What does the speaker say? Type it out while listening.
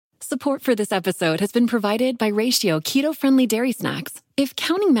Support for this episode has been provided by Ratio keto-friendly dairy snacks. If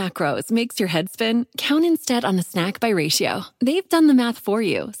counting macros makes your head spin, count instead on a snack by Ratio. They've done the math for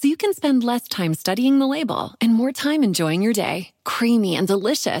you, so you can spend less time studying the label and more time enjoying your day. Creamy and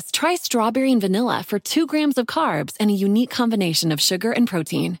delicious, try strawberry and vanilla for 2 grams of carbs and a unique combination of sugar and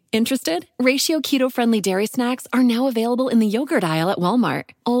protein. Interested? Ratio keto-friendly dairy snacks are now available in the yogurt aisle at Walmart.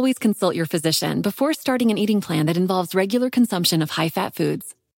 Always consult your physician before starting an eating plan that involves regular consumption of high-fat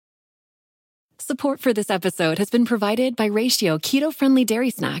foods. Support for this episode has been provided by Ratio keto-friendly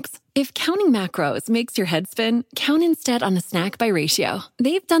dairy snacks. If counting macros makes your head spin, count instead on a snack by Ratio.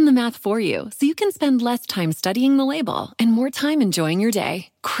 They've done the math for you, so you can spend less time studying the label and more time enjoying your day.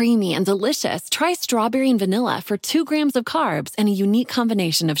 Creamy and delicious, try strawberry and vanilla for 2 grams of carbs and a unique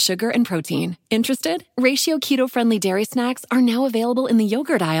combination of sugar and protein. Interested? Ratio keto-friendly dairy snacks are now available in the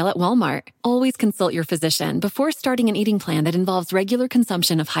yogurt aisle at Walmart. Always consult your physician before starting an eating plan that involves regular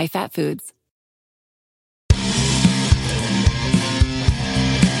consumption of high-fat foods.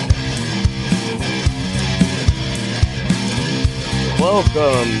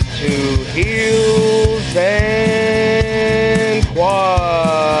 Welcome to Heels and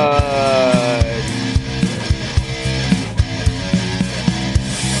Quads.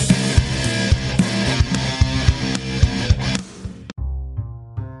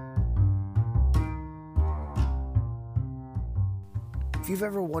 If you've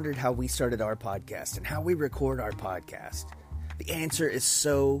ever wondered how we started our podcast and how we record our podcast, the answer is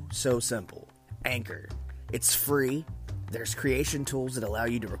so simple. Anchor. It's free. There's creation tools that allow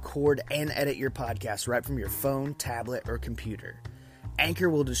you to record and edit your podcast right from your phone, tablet, or computer. Anchor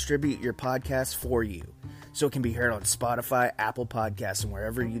will distribute your podcast for you, so it can be heard on Spotify, Apple Podcasts, and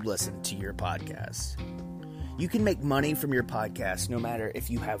wherever you listen to your podcasts. You can make money from your podcast no matter if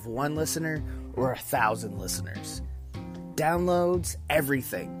you have 1 listener or 1,000 listeners. Downloads,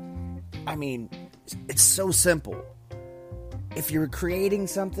 everything. I mean, it's so simple. If you're creating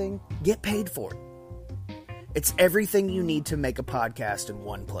something, get paid for it. It's everything you need to make a podcast in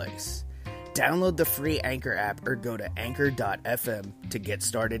one place. Download the free Anchor app or go to anchor.fm to get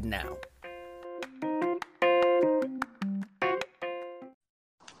started now.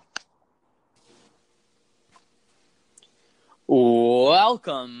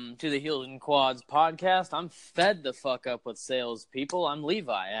 Welcome to the Heels and Quads podcast. I'm fed the fuck up with salespeople. I'm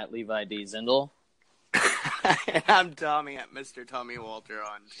Levi at Levi D. Zindel. And I'm Tommy at Mr. Tommy Walter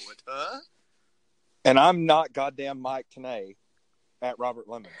on Twitter. And I'm not goddamn Mike Tenay at Robert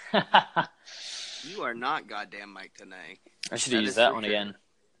Lemons. You are not goddamn Mike Tenay. I should have used that one again.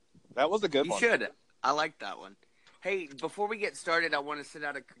 That was a good one. You should. I like that one. Hey, before we get started, I want to send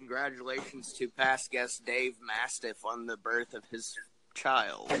out a congratulations to past guest Dave Mastiff on the birth of his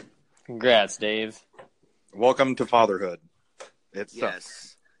child. Congrats, Dave. Welcome to fatherhood. It's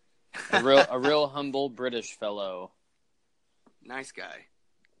yes. a real humble British fellow. Nice guy.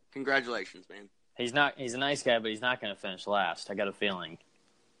 Congratulations, man. He's a nice guy, but he's not going to finish last. I got a feeling.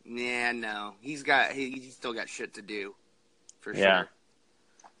 Yeah, no. He's still got shit to do. For sure. Yeah.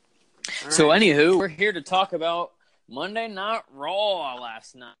 So, anywho, we're here to talk about Monday Night Raw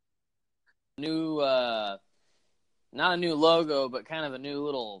last night. Not a new logo, but kind of a new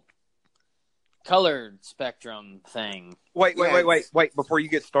little colored spectrum thing. Wait. Before you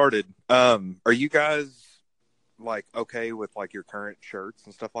get started, are you guys like okay with like your current shirts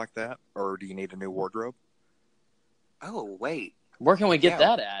and stuff like that, or do you need a new wardrobe? Oh, wait. Where can we get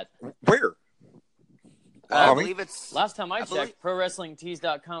that at? Where? I believe it's... Last time I checked,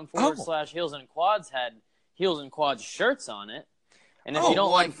 ProWrestlingTees.com/Heels and Quads had Heels and Quads shirts on it. And if you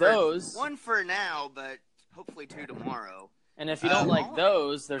don't like those... One for now, but hopefully 2 tomorrow. And if you don't like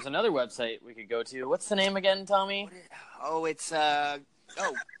those, there's another website we could go to. What's the name again, Tommy? It's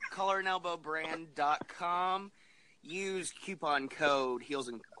ColorandElbowBrand.com. Use coupon code Heels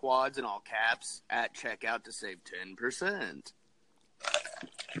and Quads in all caps at checkout to save 10%.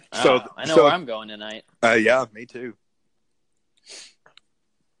 I know where I'm going tonight. Yeah, me too.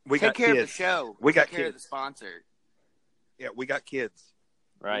 Take care of the show. We got Take care kids. of the sponsor. Yeah, we got kids.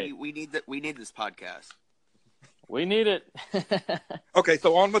 Right. We need this podcast. We need it. Okay,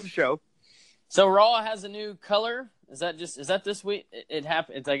 so on with the show. So Raw has a new color. Is that this week? It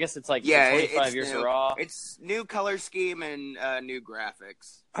happened. I guess it's like 25 years of Raw. It's new color scheme and new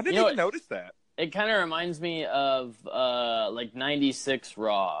graphics. I didn't even notice that. It kind of reminds me of like 96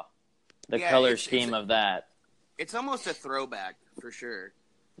 Raw, the color scheme of that. It's almost a throwback for sure.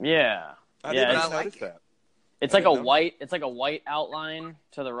 Yeah, I didn't notice that. It's like a white outline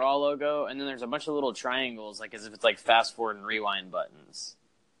to the Raw logo, and then there's a bunch of little triangles, like as if it's like fast forward and rewind buttons.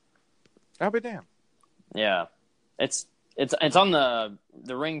 I'll be damned. Yeah, it's It's on the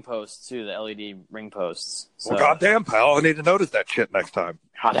ring posts too, the LED ring posts. So. Well, goddamn, pal, I need to notice that shit next time.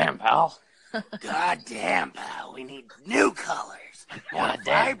 Goddamn, pal. Goddamn, pal, we need new colors.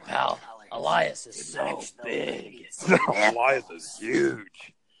 Goddamn, pal. Elias is so big. Elias is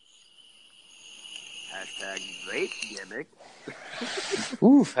huge. Hashtag vape gimmick.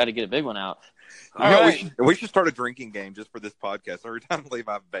 Oof, had to get a big one out. You know, we should start a drinking game just for this podcast. Every time we leave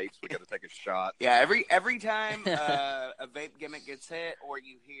our vapes, we got to take a shot. Yeah, every time a vape gimmick gets hit, or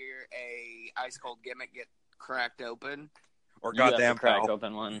you hear a ice cold gimmick get cracked open, Or goddamn crack pal.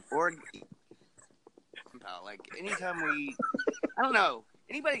 open one. or pal, like anytime I don't know,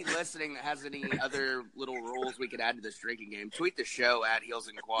 anybody listening that has any other little rules we could add to this drinking game, tweet the show at Heels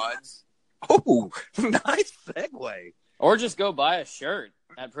and Quads. Oh, nice segue. Or just go buy a shirt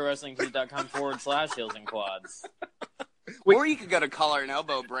at prowrestlingtees.com/heels and quads. Or you could go to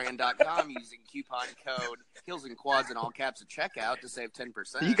collarandelbowbrand.com using coupon code Heels and Quads in all caps at checkout to save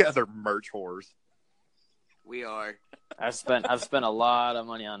 10%. You guys are merch whores. We are. I've spent a lot of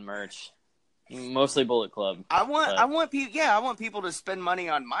money on merch, mostly Bullet Club. I want people to spend money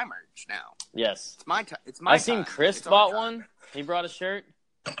on my merch now. Yes, It's my time. It's my I seen time. Chris It's our bought time. one. He brought a shirt.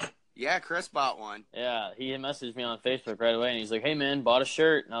 Yeah, Chris bought one. Yeah, he messaged me on Facebook right away, and he's like, "Hey man, bought a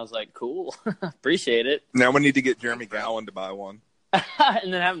shirt," and I was like, "Cool, appreciate it." Now we need to get Jeremy Gowan to buy one.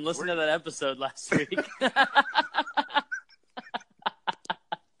 And then have him listen to that episode last week.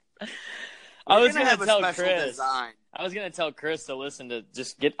 I was gonna have a tell special Chris. design. I was gonna tell Chris to listen to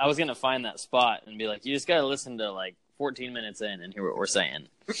I was gonna find that spot and be like, "You just gotta listen to like 14 minutes in and hear what we're saying."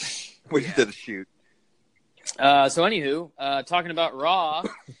 We just did a shoot. So anywho, talking about Raw,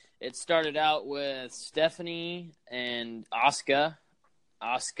 it started out with Stephanie and Asuka.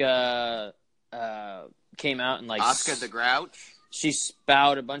 Asuka came out and like Asuka the Grouch. she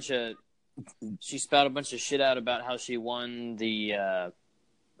spout a bunch of shit out about how she won the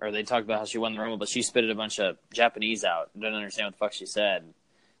or they talked about how she won the Rumble, but she spitted a bunch of Japanese out. Didn't understand what the fuck she said.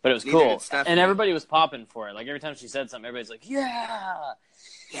 But it was Neither cool. did Stephanie. And everybody was popping for it. Like every time she said something, everybody's like, "Yeah."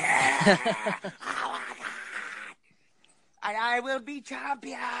 Yeah. Oh my god. And I will be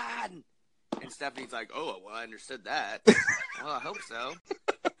champion. And Stephanie's like, "Oh, well, I understood that." Well, I hope so.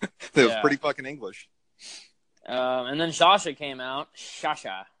 It was Yeah. pretty fucking English. And then Sasha came out.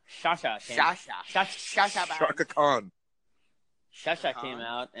 Sasha came Shaka Khan. Shasha came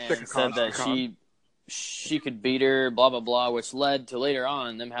out and Shaka said Khan, that Shaka she could beat her, blah blah blah, which led to later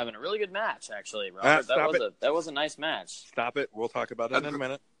on them having a really good match. Actually, Robert, that was a nice match. Stop it. We'll talk about it in a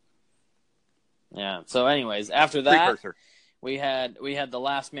minute. Yeah. So, anyways, after that, Precursor. we had the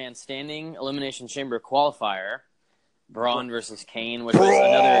last man standing Elimination Chamber qualifier, Braun versus Kane, which was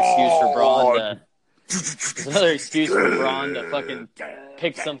another excuse for Braun to fucking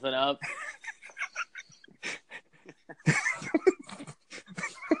pick something up.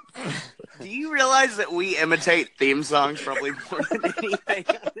 Do you realize that we imitate theme songs probably more than anything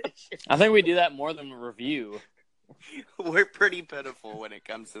on this show? I think we do that more than review. We're pretty pitiful when it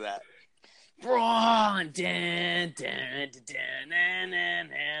comes to that. Braun, dun, dun, dun, dun, dun,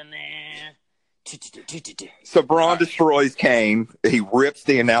 dun, dun. So Braun destroys Kane. He rips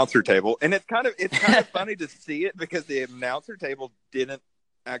the announcer table, and it's kind of funny to see it because the announcer table didn't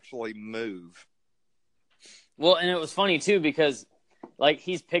actually move. Well, and it was funny too because like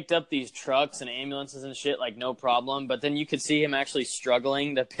he's picked up these trucks and ambulances and shit like no problem, but then you could see him actually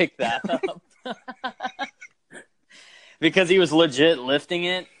struggling to pick that up because he was legit lifting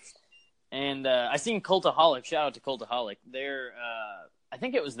it. And I seen Cultaholic. Shout out to Cultaholic. I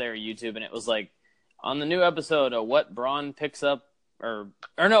think it was their YouTube, and it was like on the new episode of What Braun Picks Up, or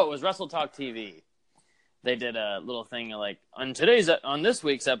no, it was Wrestle Talk TV. They did a little thing like on this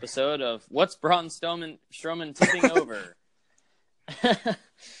week's episode of What's Braun Strowman tipping over.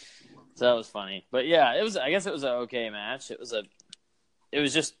 So that was funny, but yeah, I guess it was an okay match. It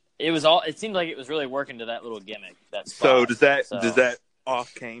seemed like it was really working to that little gimmick. That spot. So does that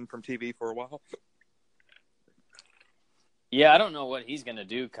off Kane from TV for a while? Yeah, I don't know what he's gonna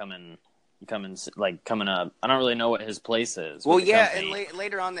do coming up. I don't really know what his place is. Well, with the yeah, company. and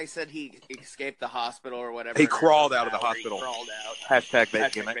later on they said he escaped the hospital or whatever. He crawled out of the hospital. He crawled out. Hashtag vape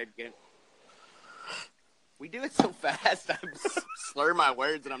Hashtag gimmick. vape gimmick. We do it so fast, I slur my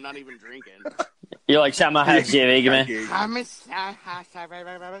words and I'm not even drinking. You're like, shut my head, Jimmy, man.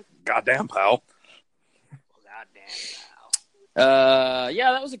 Goddamn, pal.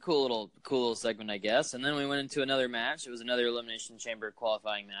 Yeah, that was a cool little segment, I guess. And then we went into another match. It was another Elimination Chamber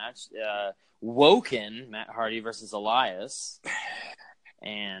qualifying match. Woken, Matt Hardy versus Elias.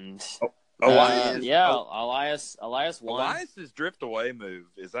 And Elias. Elias won. Elias's drift away move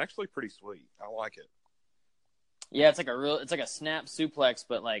is actually pretty sweet. I like it. Yeah, it's like a snap suplex,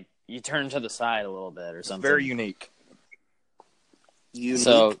 but like you turn to the side a little bit or something. Very unique.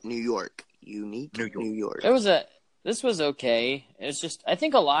 Unique New York. Unique New York. This was okay. It's just I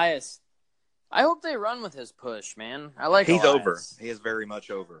think Elias. I hope they run with his push, man. I like. He's Elias. over. He is very much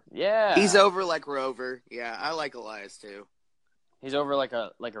over. Yeah, he's over like Rover. Yeah, I like Elias too. He's over like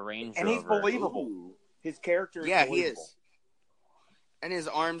a Range and Rover. he's believable. Ooh. His character is believable. He is. And his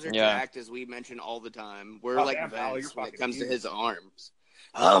arms are jacked, as we mention all the time. We're like Vince when it comes to his arms.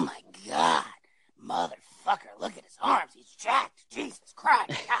 Oh my God, motherfucker! Look at his arms. He's jacked. Jesus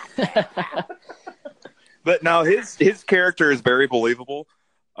Christ! But no, his character is very believable.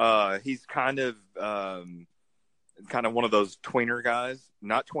 He's kind of one of those tweener guys,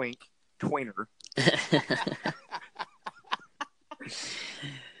 not twink, tweener.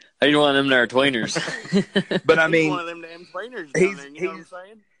 I didn't want them to our tweeners. But I mean, one of them damn tweeners down there, you know what I'm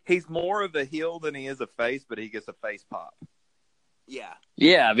saying? He's more of a heel than he is a face, but he gets a face pop. Yeah.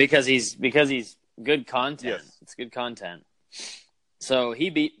 Yeah, because he's good content. Yes. It's good content. So he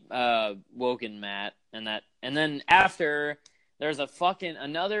beat Woken Matt and then after there's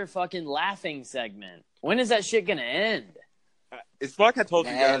another fucking laughing segment. When is that shit gonna end? It's like I told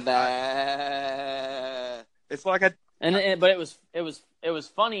you guys. It's like I. But it was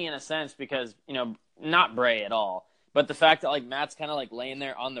funny in a sense because, you know, not Bray at all, but the fact that like Matt's kind of like laying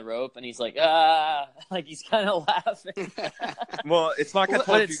there on the rope and he's like like he's kind of laughing. Well, it's like I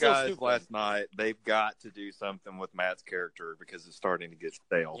told you guys stupid. last night. They've got to do something with Matt's character because it's starting to get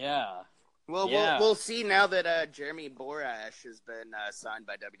stale. Yeah. Well, Yeah. we'll see now that Jeremy Borash has been signed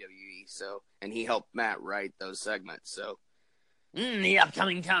by WWE. And he helped Matt write those segments. So The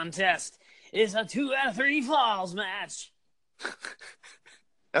upcoming contest is a 2 out of 3 falls match.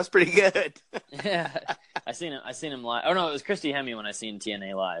 that's pretty good. Yeah, I seen him live. Oh no, it was Christy Hemme when I seen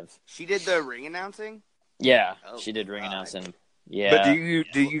TNA live. She did the ring announcing. Yeah, Oh, she did ring God. announcing. Yeah, But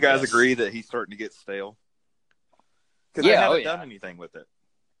do you guys agree that he's starting to get stale? Because they haven't done anything with it.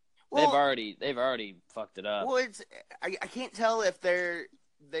 Well, they've already fucked it up. Well, I can't tell if they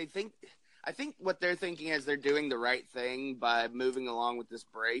think. I think what they're thinking is they're doing the right thing by moving along with this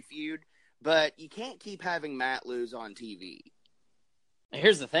Bray feud, but you can't keep having Matt lose on TV.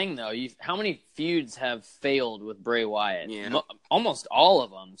 Here's the thing, though. How many feuds have failed with Bray Wyatt? Yeah. Almost all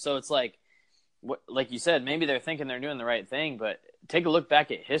of them. So it's like you said, maybe they're thinking they're doing the right thing, but take a look back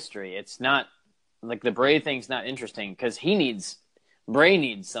at history. It's not like the Bray thing's not interesting because Bray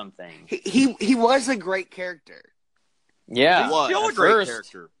needs something. He was a great character. Yeah, He's still a great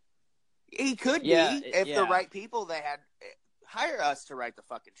character. He could be if the right people they had hire us to write the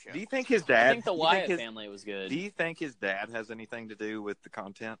fucking show. Do you think his dad? I think the Wyatt family was good. Do you think his dad has anything to do with the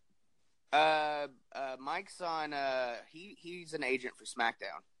content? Mike's on. He's an agent for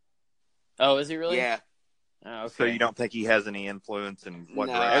SmackDown. Oh, is he really? Yeah. Oh, okay. So you don't think he has any influence in what?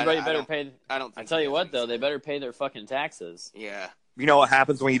 No, Everybody better pay. I don't. Think I tell you what, though, they better pay their fucking taxes. Yeah. You know what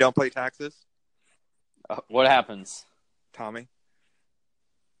happens when you don't pay taxes, What happens? Tommy?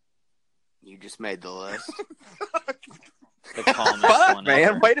 You just made the list. The calmest Fuck, one man!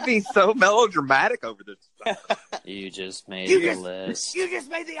 ever. Way to be so melodramatic over this stuff. You just made You the just- list. You just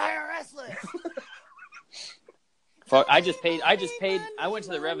made the IRS list. Fuck! I just paid. I went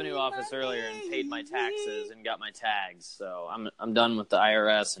to the revenue office earlier and paid my taxes and got my tags. So I'm done with the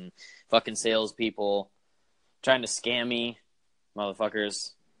IRS and fucking salespeople trying to scam me,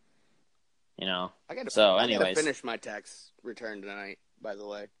 motherfuckers. You know. I gotta anyways. finish my tax return tonight. By the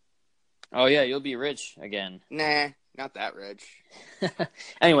way. Oh yeah, you'll be rich again. Nah, not that rich.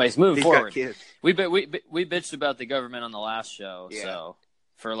 Anyways, moving He's got forward. kids. We bitched about the government on the last show, Yeah. so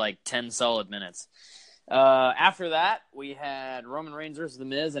for like 10 solid minutes. After that, we had Roman Reigns versus The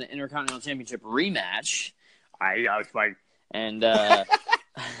Miz in an Intercontinental Championship rematch. I was like, and again,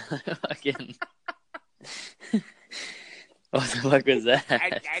 what the fuck was that?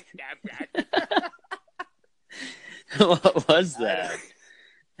 What was that?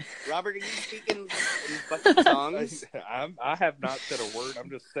 Robert, are you speaking in fucking tongues? I have not said a word. I'm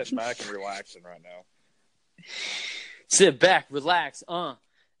just sitting back and relaxing right now. Sit back, relax.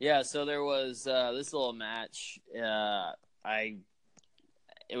 Yeah, so there was this little match. It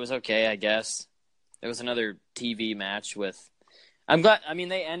was okay, I guess. There was another TV match with. I'm glad. I mean,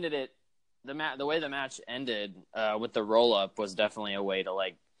 they ended it. The way the match ended with the roll up was definitely a way to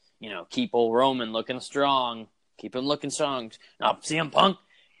keep old Roman looking strong. Keep him looking strong. Now, CM Punk,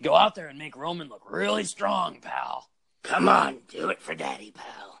 go out there and make Roman look really strong, pal. Come on, do it for Daddy,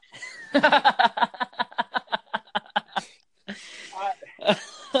 pal.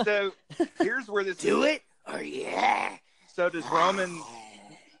 So here's where this Do it or yeah. So does Roman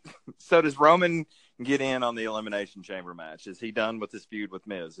get in on the Elimination Chamber match? Is he done with his feud with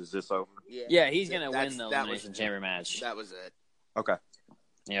Miz? Is this over? Yeah, he's going to win the Elimination Chamber match. That was it. Okay.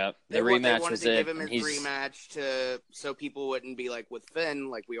 Yep. The rematch was it. They wanted to give him his rematch so people wouldn't be like with Finn,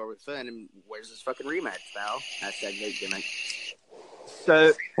 like we are with Finn, and where's this fucking rematch, pal? Hashtag Nate gimmick.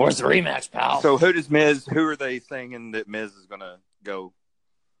 So where's the rematch, pal? So who are they saying that Miz is going to go?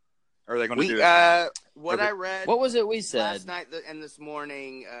 Or are they going to do it? What I read. What was it we said? Last night and this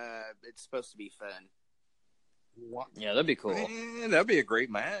morning, it's supposed to be Finn. What? Yeah, that'd be cool. That'd be a great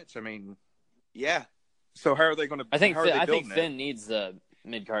match. I mean, yeah. So how are they going to? I think Finn needs the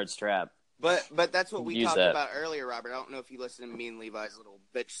mid-card strap. But that's what we talked about earlier, Robert. I don't know if you listened to me and Levi's little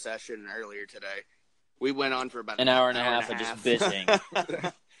bitch session earlier today. We went on for about an hour and a half of just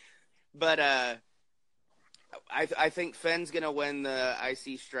bitching. But I think Finn's going to win the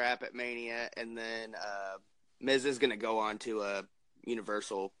IC strap at Mania, and then Miz is going to go on to a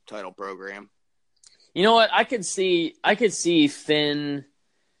Universal title program. You know what? I could see Finn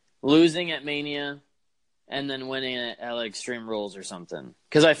losing at Mania and then winning it at like Extreme Rules or something.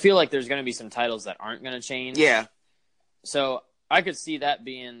 Because I feel like there's going to be some titles that aren't going to change. Yeah. So I could see that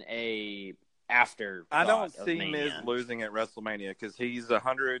being a after. I don't see Miz losing at WrestleMania because he's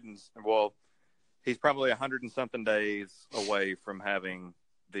he's probably 100 and something days away from having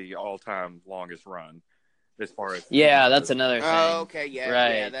the all-time longest run as far as. Yeah, that's another thing. Oh, okay. Yeah.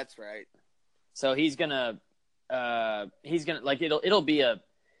 Right. Yeah, that's right. So he's gonna like it'll be I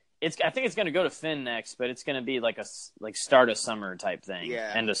think it's gonna go to Finn next, but it's gonna be like a start of summer type thing.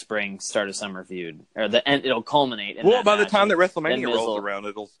 Yeah. End of spring, start of summer feud, or the end. It'll culminate. By the time that WrestleMania rolls around,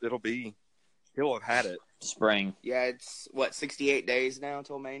 he'll have had it. Spring. Yeah, it's 68 days now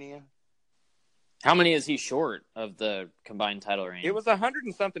until Mania. How many is he short of the combined title reign? It was 100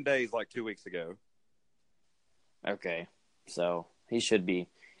 and something days like 2 weeks ago. Okay, so he should be.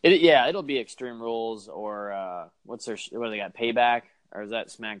 It'll be Extreme Rules or what do they got? Payback, or is that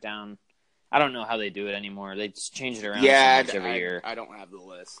SmackDown? I don't know how they do it anymore. They just change it around so much every year. I don't have the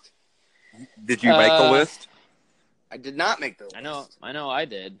list. Did you make the list? I did not make the list. I know I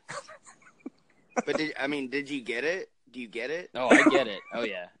did. But did you get it? Do you get it? Oh, I get it. Oh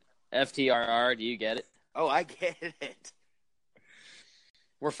yeah. FTRR, do you get it? Oh, I get it.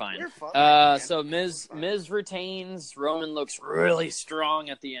 We're fine. You're fine. So Miz retains. Roman looks really strong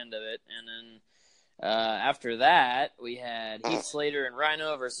at the end of it, and then after that we had Heath Slater and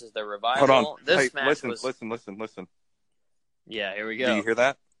Rhino versus the Revival. Hold on. This match listen. Yeah, here we go. Do you hear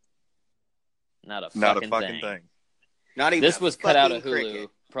that? Not a fucking thing. Not even. This was cut out of Hulu, cricket.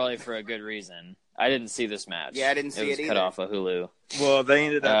 Probably for a good reason. I didn't see this match. Yeah, I didn't see it either. Cut off of Hulu. Well, they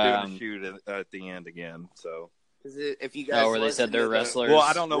ended up doing a shoot at the end again. So. If you guys where they said they're wrestlers. Well,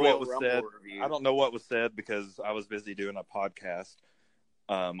 I don't know what was said. Review. I don't know what was said because I was busy doing a podcast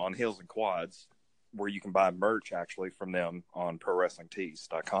on Heels and Quads, where you can buy merch actually from them on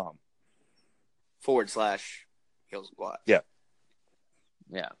ProWrestlingTees.com /Heels and Quads.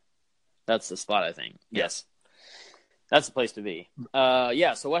 Yeah. That's the spot, I think. Yes. That's the place to be.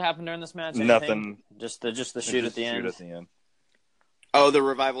 So what happened during this match? Nothing. Just the shoot at the end. Oh, the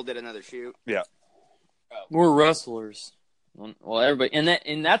Revival did another shoot. Yeah. We're wrestlers. Well, everybody,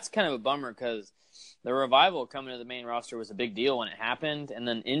 and that's kind of a bummer because the Revival coming to the main roster was a big deal when it happened, and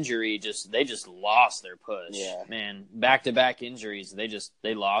then injury they just lost their push. Yeah, man, back-to-back injuries,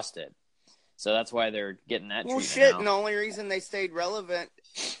 they lost it. So that's why they're getting that. Well, shit, and the only reason they stayed relevant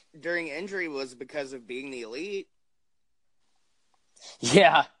during injury was because of being the Elite.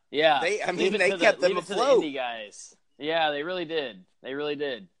 Yeah. They kept them afloat. The indie guys. Yeah, they really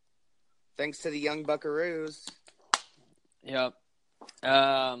did. Thanks to the young Buckaroos. Yep.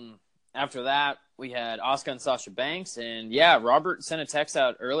 After that, we had Asuka and Sasha Banks, and Robert sent a text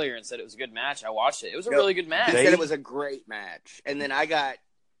out earlier and said it was a good match. I watched it. It was a really good match. He said it was a great match, and then I got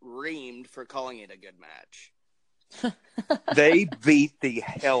reamed for calling it a good match. They beat the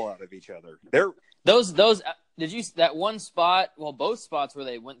hell out of each other. Those did you that one spot? Well, both spots where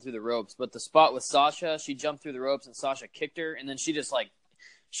they went through the ropes, but the spot with Sasha, she jumped through the ropes and Sasha kicked her, and then she just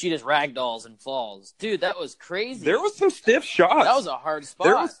ragdolls and falls. Dude, that was crazy. There was some stiff shots. That was a hard spot.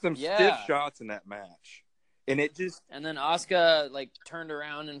 There was some stiff shots in that match. And then Asuka turned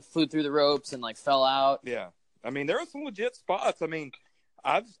around and flew through the ropes and fell out. Yeah. I mean, there were some legit spots. I mean,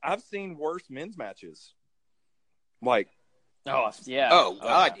 I've seen worse men's matches. Oh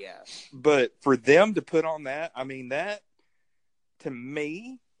God, yeah. But for them to put on that, I mean, that to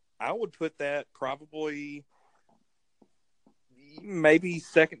me, I would put that probably maybe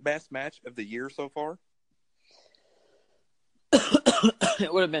second best match of the year so far.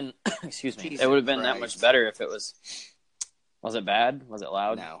 It would have been, excuse me, it would have been that much better if it was. Was it bad? Was it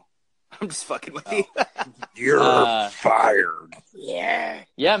loud? No. I'm just fucking with you. You're fired. Yeah.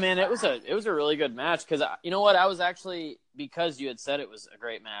 Yeah, man, it was a really good match because you know what? I was actually, because you had said it was a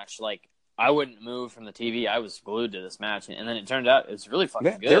great match, like I wouldn't move from the TV. I was glued to this match, and then it turned out it was really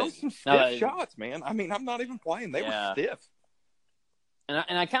fucking good. There were some stiff shots, man. I mean, I'm not even playing. They were stiff.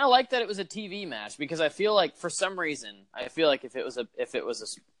 And I kind of like that it was a TV match because I feel like for some reason I feel like if it was a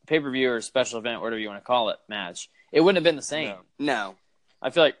pay-per-view or special event, whatever you want to call it, match, it wouldn't have been the same. No. I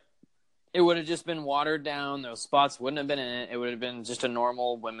feel like it would have just been watered down. Those spots wouldn't have been in it. It would have been just a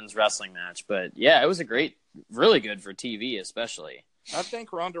normal women's wrestling match. But yeah, it was really good for TV, especially. I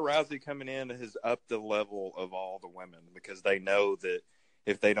think Ronda Rousey coming in has upped the level of all the women because they know that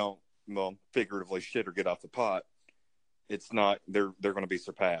if they don't, well, figuratively shit or get off the pot, it's not, they're going to be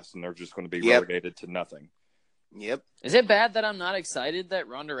surpassed and they're just going to be relegated to nothing. Yep. Is it bad that I'm not excited that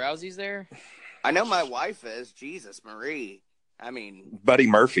Ronda Rousey's there? I know my wife is. Jesus, Marie. I mean, Buddy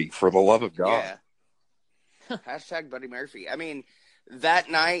Murphy, for the love of God. Yeah. Hashtag Buddy Murphy. I mean,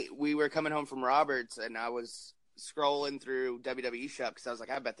 that night we were coming home from Roberts and I was scrolling through WWE Shop because I was like,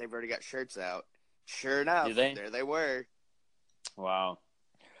 I bet they've already got shirts out. Sure enough, there they were. Wow.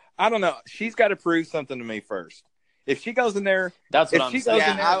 I don't know. She's got to prove something to me first. If she goes in there, that's what I'm saying.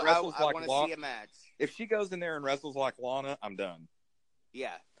 I want to see a match. If she goes in there and wrestles like Lana, I'm done.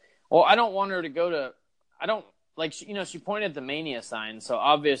 Yeah. Well, I don't want her to go to. I don't like. She pointed at the Mania sign, so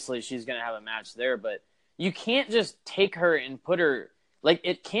obviously she's going to have a match there. But you can't just take her and put her. Like,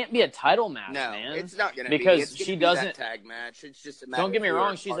 it can't be a title match, man. It's not going to be. Because she doesn't. That tag match. It's just a matter. Don't get me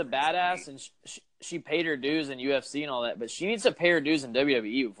wrong. She's a badass, and she paid her dues in UFC and all that. But she needs to pay her dues in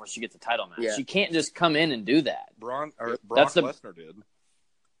WWE before she gets a title match. Yeah. She can't just come in and do that. Brock Lesnar did.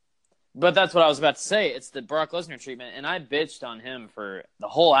 But that's what I was about to say. It's the Brock Lesnar treatment, and I bitched on him for the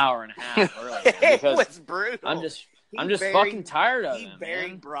whole hour and a half earlier. It was brutal. I'm just fucking tired of him. He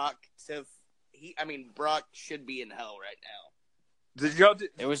buried Brock to. Brock should be in hell right now. Did y'all do,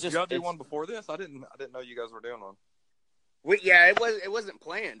 did y'all do one before this? I didn't know you guys were doing one. It wasn't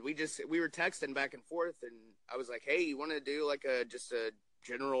planned. We were texting back and forth, and I was like, "Hey, you want to do like a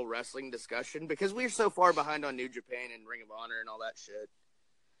general wrestling discussion?" Because we're so far behind on New Japan and Ring of Honor and all that shit.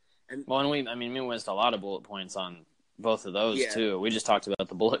 And we missed a lot of bullet points on both of those too. We just talked about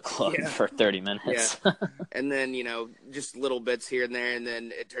the Bullet Club for 30 minutes. Yeah. And then, just little bits here and there, and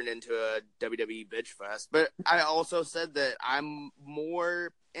then it turned into a WWE bitch fest. But I also said that I'm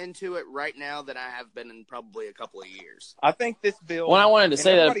more into it right now than I have been in probably a couple of years. I think this bill. Well, I wanted to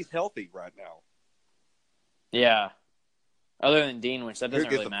say everybody's healthy right now. Yeah. Other than Dean, which that doesn't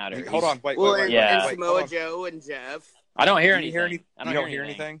really matter. Hold on, wait. And Samoa Joe and Jeff. I don't hear anything. You don't hear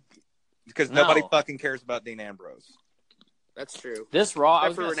anything? Because nobody fucking cares about Dean Ambrose. That's true. This Raw, I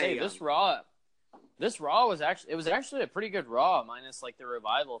was going to say, this Raw was actually a pretty good Raw, minus like the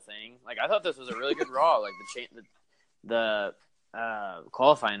revival thing. Like, I thought this was a really good Raw, like the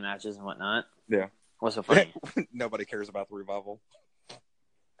qualifying matches and whatnot. Yeah. What's so funny? Nobody cares about the revival.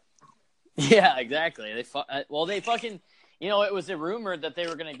 Yeah, exactly. They fucking. It was rumored that they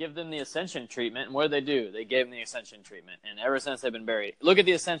were going to give them the Ascension treatment, and what did they do? They gave them the Ascension treatment, and ever since they've been buried. Look at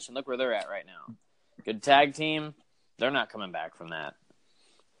the Ascension. Look where they're at right now. Good tag team. They're not coming back from that.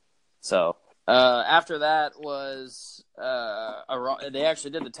 So after that was they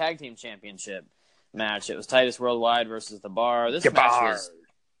actually did the tag team championship match. It was Titus Worldwide versus the Bar. This match was.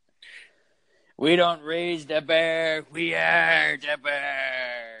 We don't raise the bar. We are the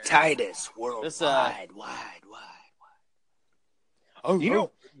bar. Titus Worldwide, wide. Oh,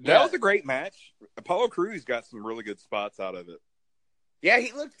 that was a great match. Apollo Crews got some really good spots out of it. Yeah,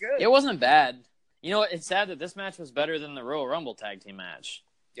 he looked good. It wasn't bad. It's sad that this match was better than the Royal Rumble tag team match.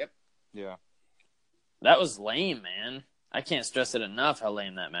 Yep. Yeah. That was lame, man. I can't stress it enough how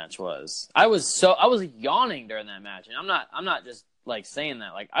lame that match was. I was yawning during that match, and I'm not just like saying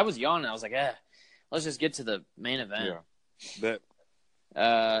that. Like, I was yawning. I was like, let's just get to the main event. Yeah.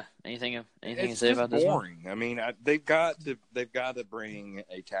 Anything to say about this? It's boring. I mean, they've got to bring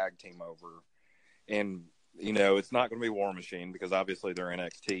a tag team over, and it's not going to be War Machine because obviously they're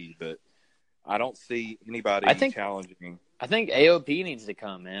NXT, but I don't see anybody challenging. I think AOP needs to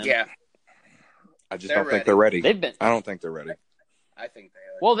come, man. Yeah, I just don't think they're ready. I don't think they're ready. I think they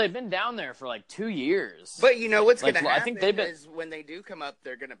are. Well, they've been down there for like 2 years. But what's going to happen is when they do come up,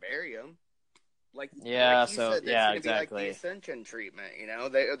 they're going to bury them. Exactly. Like be like the Ascension treatment,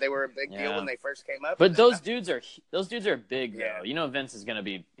 they were a big deal when they first came up. But those dudes are big though. Vince is gonna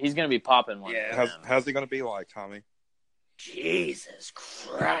be popping one. Yeah. How's he gonna be like, Tommy? Jesus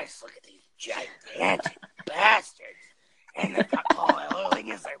Christ! Look at these gigantic bastards, and they've got Paul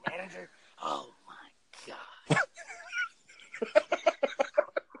Ellering as their manager. Oh my God!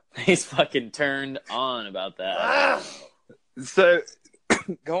 He's fucking turned on about that. So,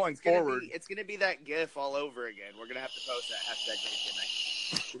 going forward, it's gonna be that GIF all over again. We're gonna have to post that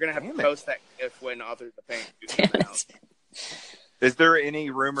hashtag. We're gonna have to post that GIF when Authors of Pain come out. Is there any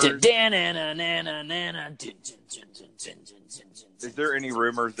rumors? Is there any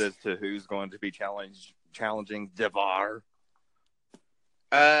rumors as to who's going to be challenging Devar?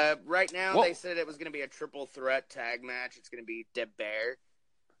 Right now they said it was going to be a triple threat tag match. It's going to be DeBear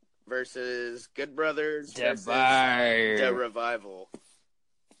versus Good Brothers versus The Revival.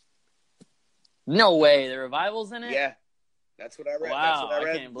 No way, The Revival's in it? Yeah, that's what I read. Wow, that's what I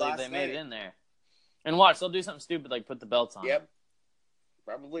read can't believe they made night. it in there. And watch, they'll do something stupid like put the belts on. Yep.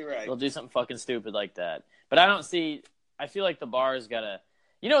 Probably right. They'll do something fucking stupid like that. But I feel like the bar's got to,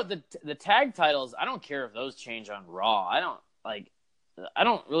 the tag titles, I don't care if those change on Raw. The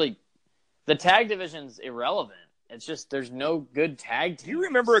tag division's irrelevant. It's just, there's no good tag teams. Do you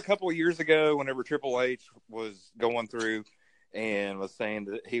remember a couple of years ago whenever Triple H was going through and was saying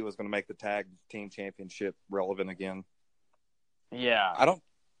that he was going to make the tag team championship relevant again? Yeah. I don't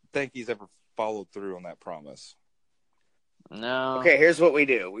think he's ever followed through on that promise. No. Okay, here's what we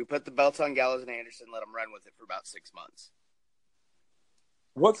do. We put the belts on Gallows and Anderson, let them run with it for about 6 months.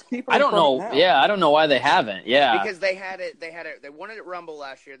 What's keeping? I don't know. Now? Yeah, I don't know why they haven't. Yeah, because they had it. They wanted it Rumble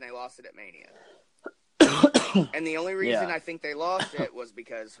last year, and they lost it at Mania. And the only reason I think they lost it was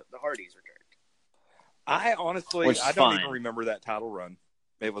because the Hardys returned. I honestly, I don't even remember that title run.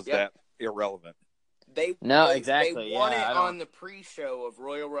 It was that irrelevant. They won it on the pre-show of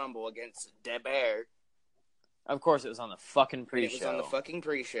Royal Rumble against DeBear. Of course, it was on the fucking pre-show. It was on the fucking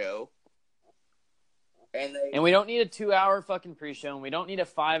pre-show. And we don't need a 2-hour fucking pre-show, and we don't need a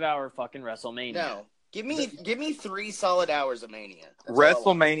 5-hour fucking WrestleMania. No. Give me 3 solid hours of Mania.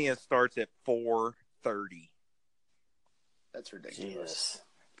 WrestleMania starts at 4:30. That's ridiculous. Jesus.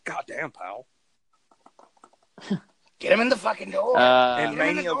 Goddamn, pal. Get him in the fucking door. And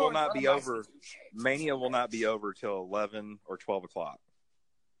Mania will not be over. Mania will not be over till 11 or 12 o'clock.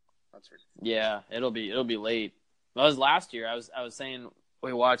 That's ridiculous. Yeah, it'll be late. That was last year. I was saying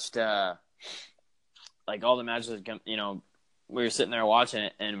we watched like all the matches. We were sitting there watching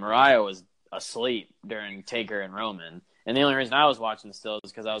it, and Mariah was asleep during Taker and Roman. And the only reason I was watching still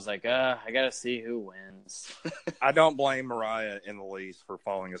is because I was like, I gotta see who wins. I don't blame Mariah in the least for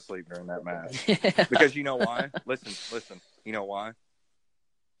falling asleep during that match. Because you know why? Listen. You know why?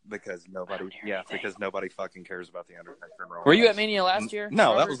 Because nobody fucking cares about the Undertaker and Roman. Were you at Mania last year?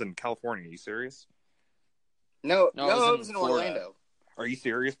 No, that was in California. Are you serious? No, it was in Orlando. Are you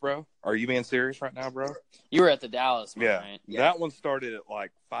serious, bro? Are you being serious right now, bro? You were at the Dallas one, right? Yeah, that one started at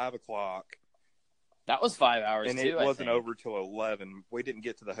like 5 o'clock. That was 5 hours, and it wasn't over till 11. We didn't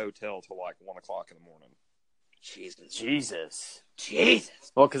get to the hotel till like 1 o'clock in the morning. Jesus.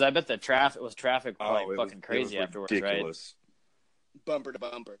 Well, because I bet the traffic was fucking crazy afterwards, ridiculous. Right? Bumper to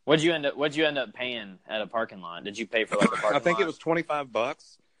bumper. What'd you end up paying at a parking lot? Did you pay for like a parking lot? I think it was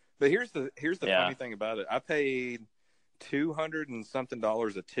 $25. But here's the funny thing about it. I paid $200 and something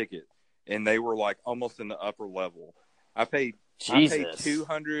a ticket, and they were like almost in the upper level. I paid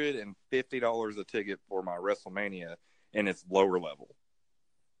 $250 a ticket for my WrestleMania, and it's lower level.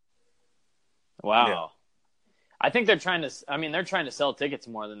 Wow. Yeah. I think they're trying to sell tickets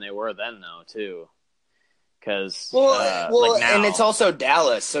more than they were then, though, too. Because and it's also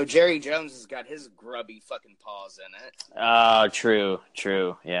Dallas, so Jerry Jones has got his grubby fucking paws in it.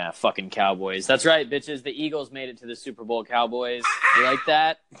 True. Yeah, fucking Cowboys. That's right, bitches. The Eagles made it to the Super Bowl. Cowboys, you like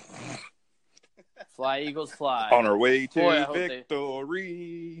that? Fly, Eagles, fly. On our way to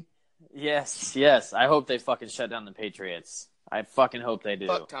victory. Yes. I hope they fucking shut down the Patriots. I fucking hope they do.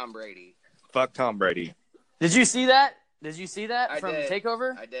 Fuck Tom Brady. Did you see that? From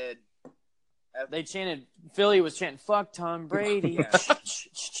TakeOver? I did. They chanted. Philly was chanting, "Fuck Tom Brady."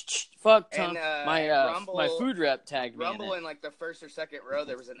 Fuck Tom. And, my food rep tagged me. Rumble in like the first or second row,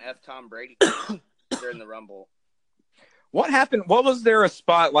 there was an F Tom Brady during the Rumble. What happened? What was there a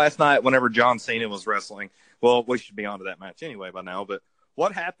spot last night whenever John Cena was wrestling? Well, we should be on to that match anyway by now. But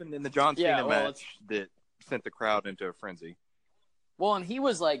what happened in the John Cena match that sent the crowd into a frenzy? Well, and he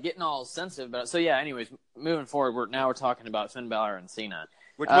was like getting all sensitive about it. So yeah. Anyways, moving forward, we're talking about Finn Balor and Cena.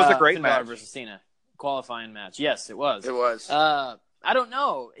 Which was a great Finn match. Balor versus Cena qualifying match. Yes, it was. It was. I don't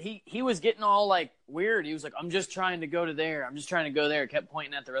know. He was getting all like weird. He was like, "I'm just trying to go to there. I'm just trying to go there." Kept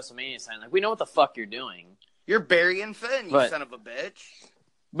pointing at the WrestleMania sign. Like, we know what the fuck you're doing. You're burying Finn, you son of a bitch.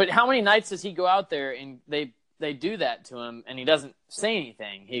 But how many nights does he go out there and they do that to him and he doesn't say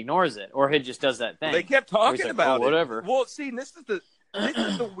anything? He ignores it, or he just does that thing. They kept talking about it. Whatever. Well, see, this is the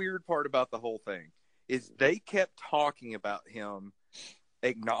weird part about the whole thing is they kept talking about him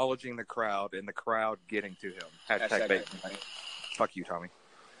acknowledging the crowd and the crowd getting to him. Hashtag bait. Fuck you, Tommy.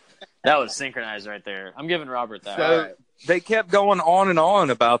 That was synchronized right there. I'm giving Robert that. So they kept going on and on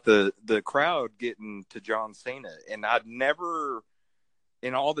about the crowd getting to John Cena, and I'd never,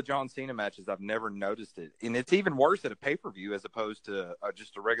 in all the John Cena matches, I've never noticed it. And it's even worse at a pay-per-view as opposed to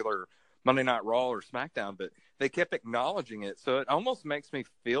just a regular Monday Night Raw or SmackDown, but they kept acknowledging it. So it almost makes me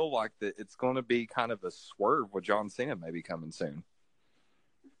feel like that it's going to be kind of a swerve with John Cena maybe coming soon.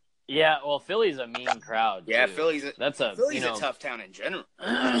 Yeah, well, Philly's a mean crowd. Yeah, too. Philly's a tough town in general.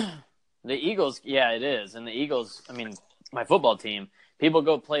 The Eagles, yeah, it is. And the Eagles, I mean, my football team, people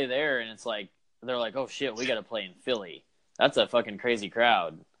go play there, and it's like, they're like, oh, shit, we got to play in Philly. That's a fucking crazy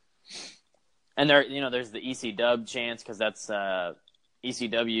crowd. And there, there's the EC Dub chance because that's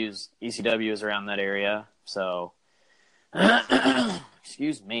ECW is around that area. So,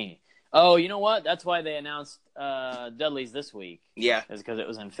 excuse me. Oh, you know what? That's why they announced Dudley's this week. Yeah. Is because it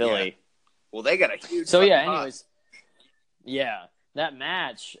was in Philly. Yeah. Well, they got a huge... So, yeah, anyways. Yeah. That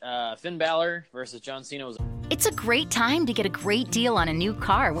match, Finn Balor versus John Cena was... It's a great time to get a great deal on a new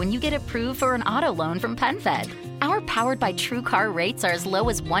car when you get approved for an auto loan from PenFed. Our Powered by True Car rates are as low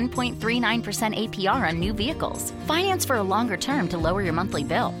as 1.39% APR on new vehicles. Finance for a longer term to lower your monthly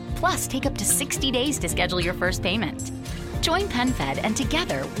bill. Plus, take up to 60 days to schedule your first payment. Join PenFed, and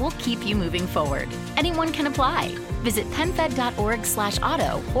together, we'll keep you moving forward. Anyone can apply. Visit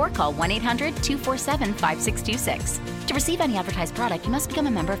PenFed.org/auto or call 1-800-247-5626. To receive any advertised product, you must become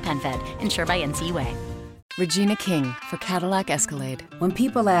a member of PenFed, insured by NCUA. Regina King for Cadillac Escalade. When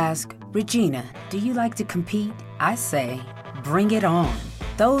people ask, Regina, do you like to compete? I say, bring it on.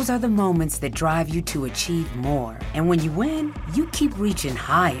 Those are the moments that drive you to achieve more. And when you win, you keep reaching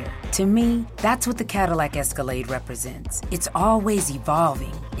higher. To me, that's what the Cadillac Escalade represents. It's always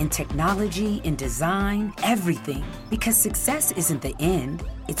evolving in technology, in design, everything. Because success isn't the end,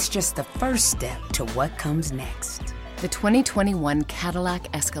 it's just the first step to what comes next. The 2021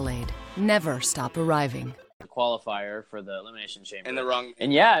 Cadillac Escalade. Never stop arriving. Qualifier for the Elimination Chamber.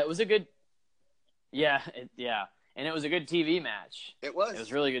 And yeah, it was a good... Yeah. And it was a good TV match. It was. It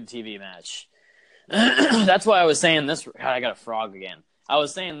was a really good TV match. That's why I was saying this... God, I got a frog again. I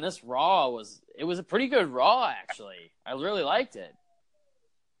was saying this Raw was... It was a pretty good Raw, actually. I really liked it.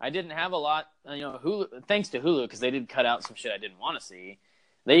 I didn't have a lot... Hulu, thanks to Hulu, because they did cut out some shit I didn't want to see.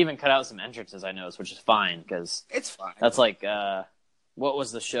 They even cut out some entrances, I noticed, which is fine, because... It's fine. That's like... what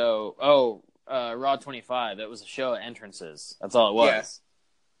was the show? Oh, Raw 25. That was a show of entrances. That's all it was. Yeah.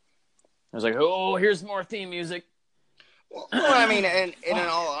 I was like, oh, here's more theme music. Well, I mean, and in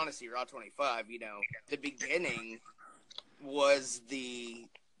all honesty, Raw 25, the beginning was the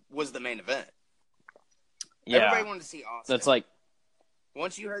main event. Yeah. Everybody wanted to see Austin. That's like...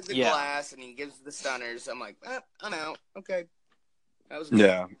 Once you heard the glass and he gives the stunners, I'm like, I'm out. Okay. That was good.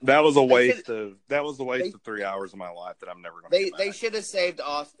 Yeah, that was a waste of 3 hours of my life that I'm never going to get back. They should have saved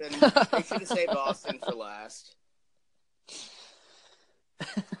Austin. They should have saved Austin for last.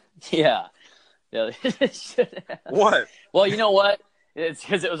 Yeah, they should have. What? Well, you know what? It's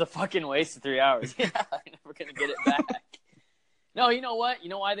because it was a fucking waste of 3 hours. Yeah, I'm never going to get it back. No, you know what? You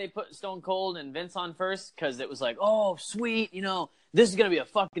know why they put Stone Cold and Vince on first? Because it was like, oh, sweet, this is going to be a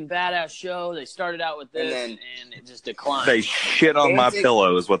fucking badass show. They started out with this, and it just declined. They shit on my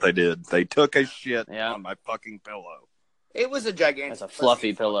pillow is what they did. They took a shit on my fucking pillow. It was a gigantic... That's a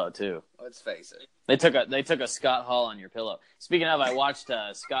fluffy pillow, too. Let's face it. They took a Scott Hall on your pillow. Speaking of, I watched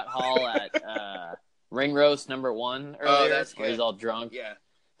Scott Hall at Ring Roast #1 earlier. Oh, that's good. Where he's all drunk. Yeah.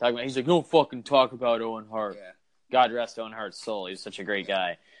 He's like, don't fucking talk about Owen Hart. Yeah. God rest Owen Hart's soul. He's such a great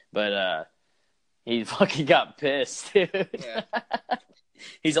guy. But he fucking got pissed, dude. Yeah.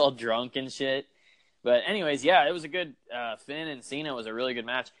 He's all drunk and shit. But anyways, yeah, it was a good Finn and Cena was a really good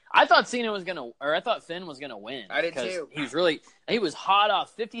match. I thought Finn was gonna win. I did too. He was hot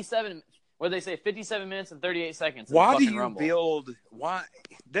off 57. What did they say? 57 minutes and 38 seconds. Why do you build? Why?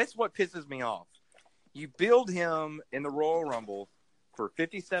 That's what pisses me off. You build him in the Royal Rumble for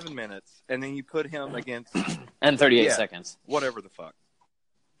 57 minutes, and then you put him against and 38 seconds. Whatever the fuck.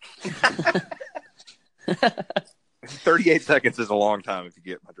 38 seconds is a long time if you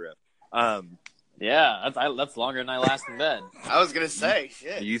get my drift. Yeah, that's longer than I last in bed. I was gonna say,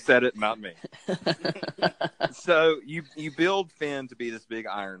 shit. You said it, not me. So you build Finn to be this big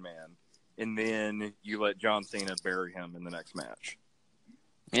Iron Man, and then you let John Cena bury him in the next match.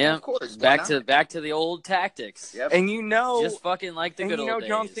 Yeah, of course. Back to the old tactics. Yep. And just fucking like the good old days.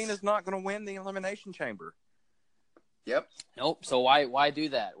 John Cena's not going to win the Elimination Chamber. Yep. Nope. So why do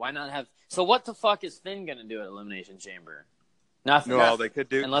that? Why not have? So what the fuck is Finn going to do at Elimination Chamber? Nothing. No, they could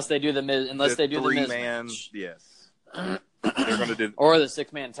do unless they do the Miz. Unless they do the Miz man. match. Yes. They're going to do or the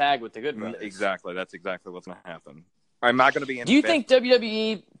 6-man tag with the Good Brothers. Exactly. That's exactly what's going to happen. Am I going to be? Do you think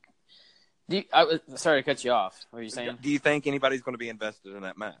WWE? Sorry to cut you off. What were you saying? Do you think anybody's going to be invested in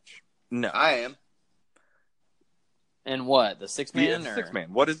that match? No, I am. And what, the 6-man? Yeah,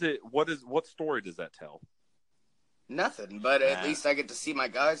 6-man. What is it? What story does that tell? Nothing, but at least I get to see my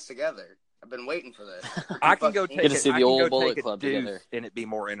guys together. I've been waiting for this. I can go take get to see the old Bullet Club together, and it'd be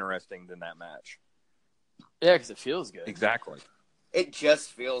more interesting than that match. Yeah, because it feels good. Exactly. It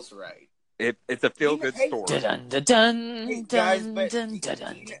just feels right. It's a feel-good story. Dun dun dun Hey, dun guys, dun but- dun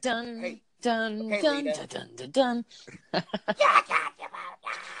dun dun Hey. dun Hey, dun Lita. dun dun dun.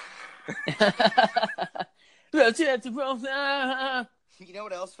 You know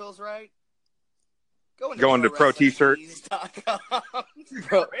what else feels right? Going to Pro T-shirts.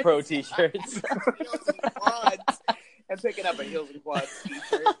 Pro T-shirts. And picking up a Heels and Quads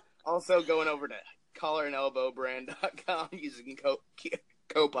T-shirt. Also going over to collarandelbowbrand.com using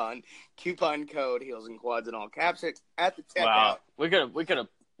coupon code Heels and Quads in all caps at the checkout. Wow, we could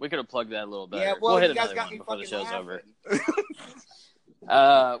have plugged that a little better. Yeah, well, we'll hit you guys another got one me before the fucking show's over.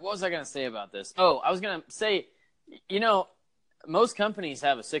 laughing. What was I going to say about this? Oh, I was going to say, most companies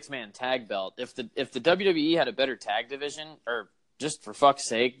have a 6-man tag belt. If the WWE had a better tag division, or just for fuck's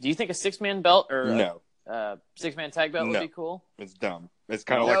sake, do you think a 6-man belt or No. a 6-man tag belt would be cool? It's dumb. It's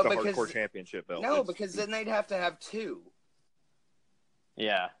kind of No, like the because- Hardcore Championship belt. No, because then they'd have to have two.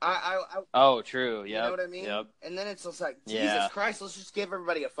 Yeah. I Oh, true. you Yep. know what I mean? Yep. And then it's just like, Jesus Yeah. Christ, let's just give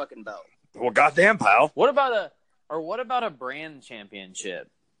everybody a fucking belt. Well, goddamn, pal. What about a brand championship?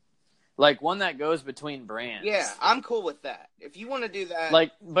 Like one that goes between brands. Yeah, I'm cool with that. If you want to do that,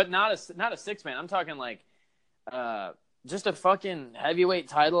 Like, but not a 6-man. I'm talking like, just a fucking heavyweight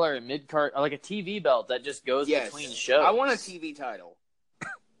title or a mid-card, or like a TV belt that just goes yes, between shows. I want a TV title.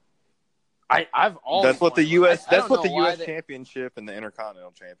 I've always. That's what the wanted U.S. one. I That's don't what the know why U.S. Championship and the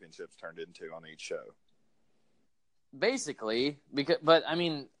Intercontinental Championships turned into on each show. Basically, but I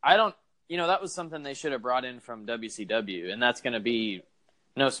mean, I don't. That was something they should have brought in from WCW, and that's going to be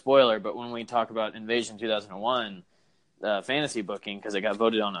no spoiler. But when we talk about Invasion 2001 fantasy booking, because it got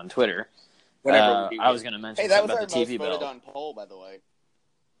voted on Twitter, I was going to mention Hey, that was something our about the most TV voted belt. on poll, by the way.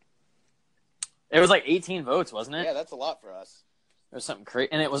 It was like 18 votes, wasn't it? Yeah, that's a lot for us. It was something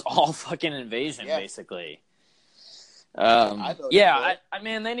crazy, and it was all fucking Invasion, Yeah. basically. I voted Yeah, for it. I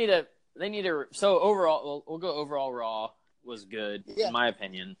mean, they need to. So overall, we'll go overall. Raw was good, Yeah. in my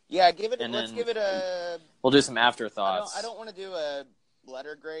opinion. Yeah, give it. And Let's then- give it a. We'll do some afterthoughts. I don't want to do a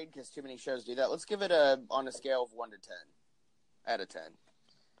letter grade because too many shows do that. Let's give it on a scale of 1 to 10, out of 10.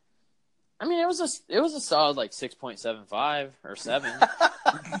 I mean, it was a solid like 6.75 or 7.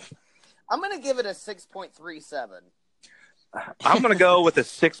 I'm gonna give it a 6.37. I'm going to go with a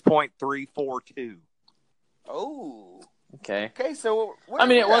 6.342. Oh, Okay. okay. So I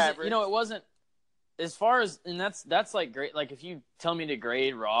mean, it we're wasn't. average. It wasn't as far as, and that's like great. Like if you tell me to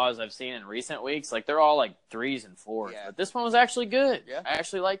grade Raws I've seen in recent weeks, like they're all like 3s and 4s. Yeah. But this one was actually good. Yeah. I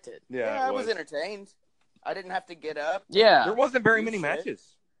actually liked it. Yeah, I was entertained. I didn't have to get up. Yeah. There wasn't very You many should.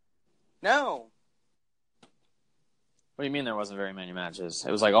 matches. No. What do you mean there wasn't very many matches?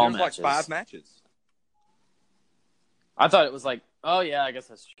 It was like all There was matches. like 5 matches. I thought it was like, oh yeah, I guess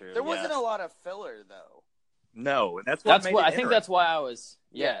that's true. There yeah. wasn't a lot of filler though. No, and that's what made it I think that's why I was.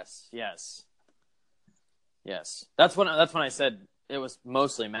 Yes. That's when I said it was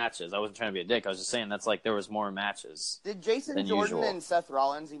mostly matches. I wasn't trying to be a dick. I was just saying that's like there was more matches. Did Jason than Jordan usual. and Seth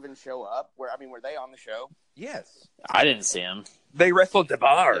Rollins even show up? Were they on the show? Yes. I didn't see him. They wrestled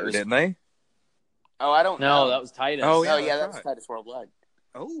DeBar, It was- didn't they? Oh, I don't know. No, that was Titus. Oh, Oh, yeah, yeah, that's that's Titus Worldwide.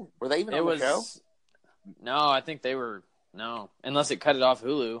 Oh. Were they even It on was. the show? No, I think they were. No, unless it cut it off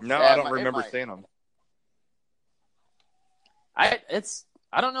Hulu. No, Yeah, I it don't might- it remember might. seeing them. I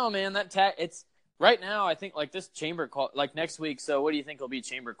don't know, man. That tag. It's right now. I think like this like next week. So what do you think will be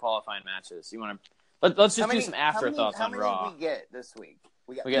chamber qualifying matches? You want to let's just do some afterthoughts how on many Raw. Did we get this week?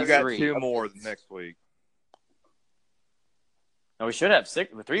 We got We got 3. 2 more next week. No, we should have 3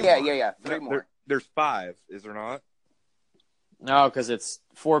 Yeah, more. yeah. 3 more. There's 5, is there not? No, because it's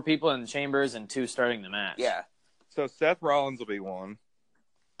 4 people in the chambers and 2 starting the match. Yeah. So Seth Rollins will be 1.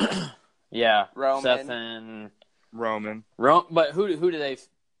 Yeah. Roman. Seth and Roman. but who do they?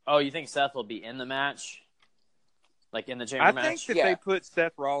 Oh, you think Seth will be in the match? Like in the chamber I match? think that Yeah. they put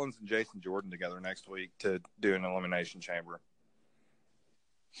Seth Rollins and Jason Jordan together next week to do an elimination chamber.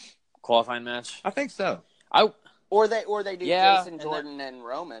 Qualifying match. I think so. Or they do Yeah, Jason and Jordan and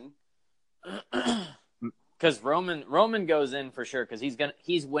Roman. Because Roman goes in for sure because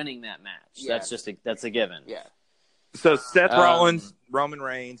he's winning that match. Yeah. That's a given. Yeah. So Seth Rollins, Roman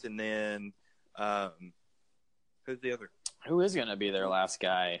Reigns, and then who's the other? Who is going to be their last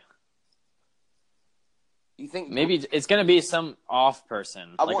guy? You think maybe it's going to be some off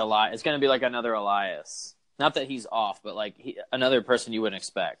person, It's going to be like another Elias. Not that he's off, but like another person you wouldn't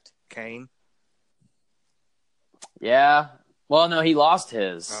expect. Kane. Yeah. Well, no, he lost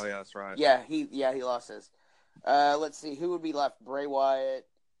his. Oh yeah, that's right. Yeah, he lost his. Let's see, who would be left? Bray Wyatt.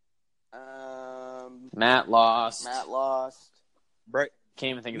 Matt lost. Bray.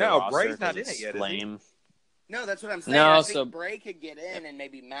 Can't even think of the roster. Bray's not in it yet. Lame. No, that's what I'm saying. No, I think Bray could get in, and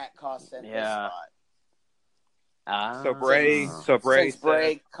maybe Matt cost him his spot. So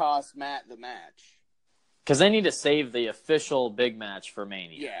Bray cost Matt the match. Because they need to save the official big match for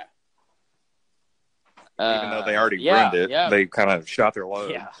Mania. Yeah. Even though they already ruined it, they kind of shot their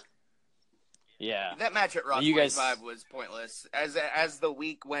load. Yeah. That match at Raw 25 was pointless. As the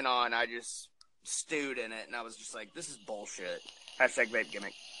week went on, I just stewed in it, and I was just like, this is bullshit. # babe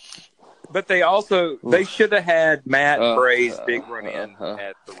gimmick. But they should have had Matt Bray's big run in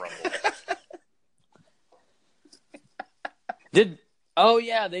at the Rumble.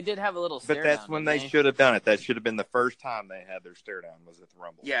 They did have a little stare down. But that's when they should have done it. That should have been the first time they had their stare down, was at the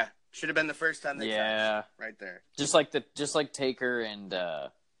Rumble. Yeah. Should have been the first time they touched. Right there. Just like Taker and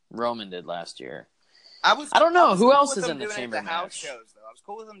Roman did last year. I don't know who else is in the chamber at the house match. shows though. I was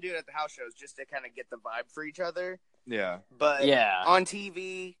cool with them doing it at the house shows just to kind of get the vibe for each other. Yeah. But on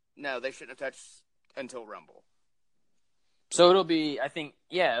TV, no, they shouldn't have touched until Rumble. So it'll be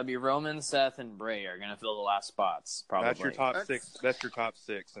Roman, Seth, and Bray are gonna fill the last spots. Probably. That's your top six. That's your top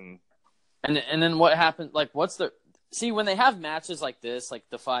six, and then what happened? Like, when they have matches like this, like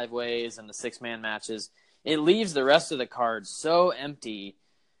the 5-ways and the 6-man matches, it leaves the rest of the card so empty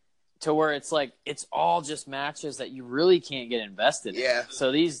to where it's like it's all just matches that you really can't get invested in. Yeah.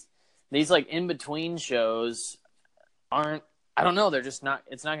 So these like in between shows aren't. I don't know. They're just not.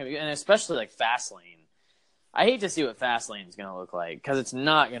 It's not gonna be, and especially like Fastlane. I hate to see what Fastlane is gonna look like because it's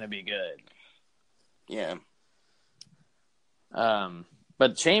not gonna be good. Yeah.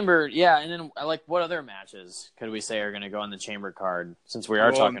 But Chamber, and then like what other matches could we say are going to go on the Chamber card since we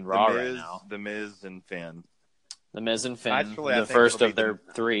are talking Raw right now? The Miz and Finn. The Miz and Finn, actually, the first of their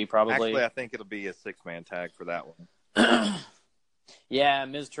 3 probably. Actually, I think it'll be a 6-man tag for that one. Yeah,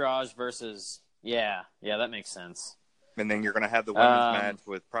 Miz Taraj versus that makes sense. And then you're going to have the women's match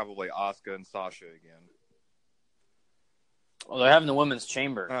with probably Asuka and Sasha again. Well, they're having the women's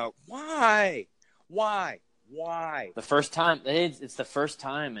Chamber. Why? The first time. It's the first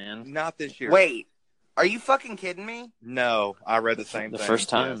time, man. Not this year. Wait, are you fucking kidding me? No, I read the same thing. The first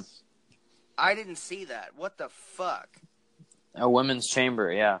time. Yes. I didn't see that. What the fuck? A women's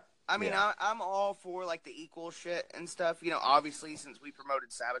Chamber, yeah. I mean, I'm all for like the equal shit and stuff. You know, obviously since we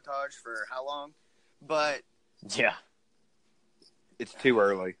promoted Sabotage for how long, but it's too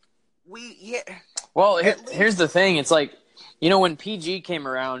early. Well, here's the thing. It's like, you know, when PG came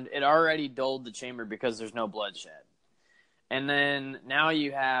around, it already dulled the Chamber because there's no bloodshed. And then now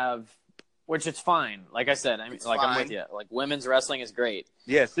you have, which it's fine. Like I said, I'm with you. Like, women's wrestling is great.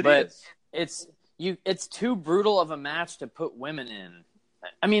 Yes, it is. It's too brutal of a match to put women in.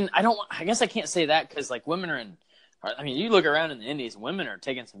 I mean, I guess I can't say that because like women are in. I mean, you look around in the Indies, women are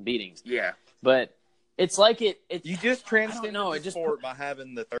taking some beatings. Yeah, but it's like it. You just transcended the sport by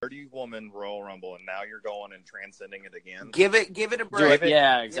having the 30-woman Royal Rumble, and now you're going and transcending it again. Give it a break.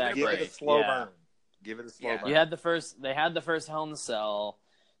 Exactly. Give it a slow burn. Give it a slow burn. You had the first. They had the first Hell in the Cell.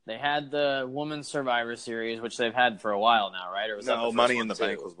 They had the Women's Survivor Series, which they've had for a while now, right? Or was that the first Money one in the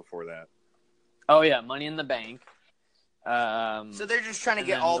Bank was before that. Oh yeah, Money in the Bank. So they're just trying to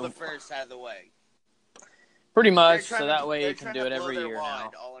get all the firsts out of the way. Pretty much, so that way you can do it every year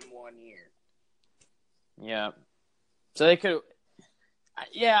now. All in 1 year. Yeah. So they could.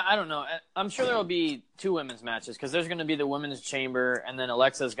 Yeah, I don't know. I'm sure there will be 2 women's matches because there's going to be the Women's Chamber, and then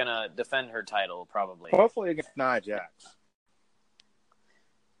Alexa's going to defend her title probably. Hopefully against Nia Jax.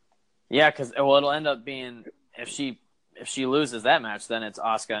 Yeah, because it'll end up being if she loses that match, then it's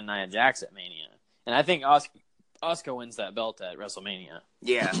Asuka and Nia Jax at Mania, and I think Asuka wins that belt at WrestleMania.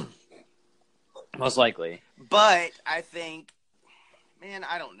 Yeah, most likely. But I think, man,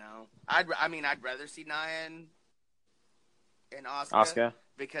 I don't know. I'd rather see Nia and Asuka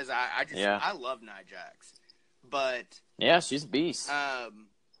because I love Nia Jax, but yeah, she's a beast.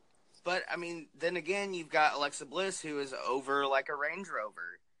 But I mean, then again, you've got Alexa Bliss who is over like a Range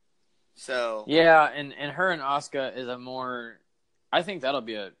Rover. So yeah, and her and Asuka is I think that'll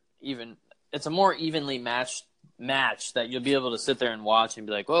be it's a more evenly matched match that you'll be able to sit there and watch and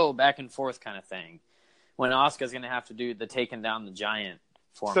be like, whoa, back and forth kind of thing. When Asuka's going to have to do the taking down the giant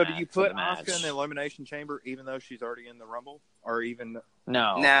format. So do you put Asuka in the Elimination Chamber even though she's already in the Rumble? Or even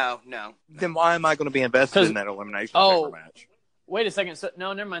No. Then why am I going to be invested in that elimination chamber match? Wait a second. So,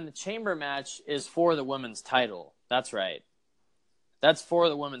 no, never mind. The chamber match is for the women's title. That's right. That's for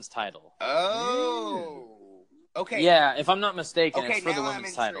the women's title. Oh. Okay. Yeah, if I'm not mistaken, okay, it's for the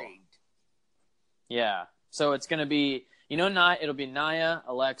women's title. Yeah. So it's going to be, it'll be Nia,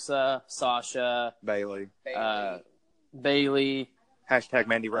 Alexa, Sasha, Bailey. Bailey. Hashtag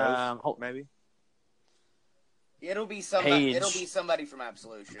Mandy Rose, maybe. It'll be somebody. It'll be somebody from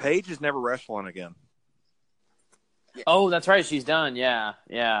Absolution. Paige is never wrestling again. Yeah. Oh, that's right. She's done. Yeah.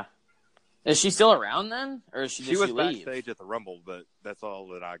 Is she still around then, or is she was leave? backstage at the Rumble, but that's all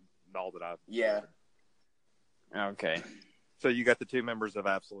that I. Yeah. Okay. So you got the 2 members of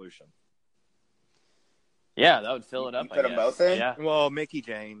Absolution. Yeah, that would fill it up. Put them both in. Yeah. Well, Mickie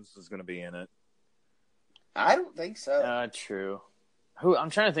James is going to be in it. I don't think so. True. Who? I'm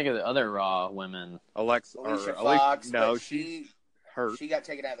trying to think of the other Raw women. Alicia Fox. No, she's hurt. She got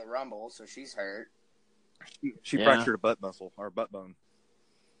taken out of the Rumble, so she's hurt. She fractured a butt muscle or butt bone.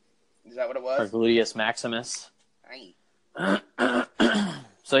 Is that what it was? Or gluteus maximus. Aye.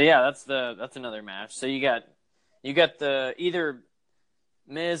 So yeah, that's another match. So you got the either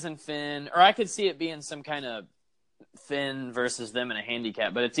Miz and Finn, or I could see it being some kind of Finn versus them in a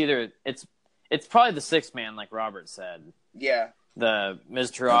handicap, but it's probably the 6 man, like Robert said. Yeah. The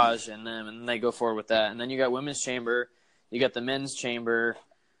Miz Taraj and them, and they go forward with that. And then you got women's chamber, you got the men's chamber.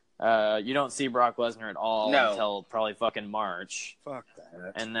 You don't see Brock Lesnar at all until probably fucking March. Fuck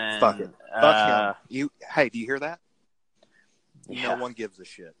that. And then fuck it. Fuck him. Hey, do you hear that? Yeah. No one gives a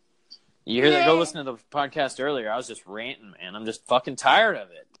shit. You hear that? Go listen to the podcast earlier. I was just ranting, man. I'm just fucking tired of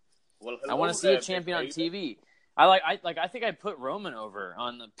it. Well, I want to see a champion on TV. I think I put Roman over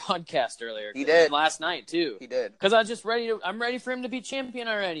on the podcast earlier. He did last night too. He did because I'm ready for him to be champion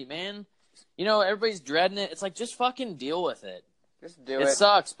already, man. Everybody's dreading it. It's like just fucking deal with it. Just do it. It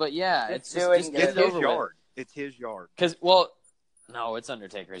sucks, but yeah, it's just get it over his yard. With. It's his yard. No, it's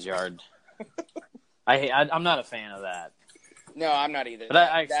Undertaker's yard. I'm not a fan of that. No, I'm not either. But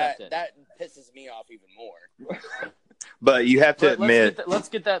I accept it. That pisses me off even more. But you have to admit, let's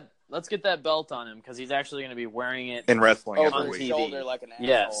get that belt on him because he's actually going to be wearing it in wrestling over his TV. Shoulder like an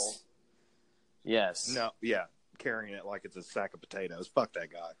asshole. Yes. No. Yeah. Carrying it like it's a sack of potatoes. Fuck that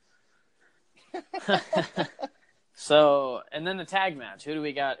guy. So, and then the tag match. Who do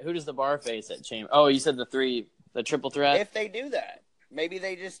we got? Who does the bar face at Chamber? Oh, you said the triple threat? If they do that. Maybe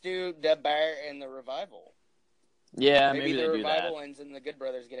they just do the Bear and the Revival. Yeah, maybe they do that. the Revival ends and the Good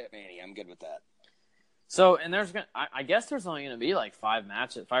Brothers get at Manny. I'm good with that. So, and I guess there's only going to be like 5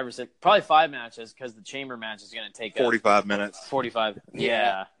 matches, 5 or 6, probably 5 matches because the Chamber match is going to take 45 minutes. 45.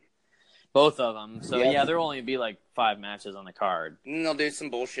 Yeah. Both of them. So, yeah, there'll only be like 5 matches on the card. And then they'll do some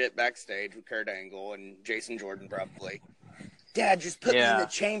bullshit backstage with Kurt Angle and Jason Jordan probably. Dad, just put me in the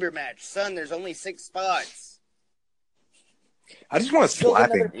Chamber match. Son, there's only 6 spots. I just want to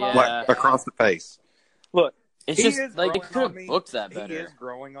slap him across the face. Look, it's just like they could have booked that better. He is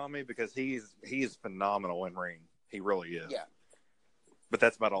growing on me because he is phenomenal in ring. He really is. Yeah. But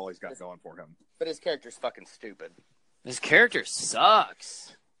that's about all he's got going for him. But his character's fucking stupid. His character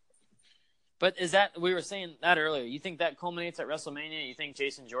sucks. But is that, we were saying that earlier, you think that culminates at WrestleMania? You think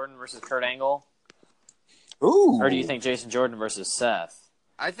Jason Jordan versus Kurt Angle? Ooh. Or do you think Jason Jordan versus Seth?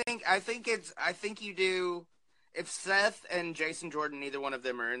 I think you do. If Seth and Jason Jordan, neither one of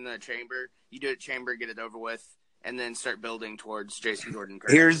them are in the Chamber, you do it Chamber, get it over with, and then start building towards Jason Jordan.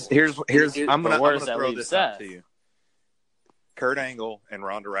 Here's I'm gonna throw this out to you. Kurt Angle and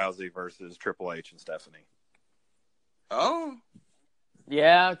Ronda Rousey versus Triple H and Stephanie. Oh.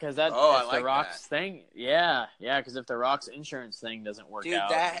 Yeah, because that's like the Rock's thing. Yeah, because if the Rock's insurance thing doesn't work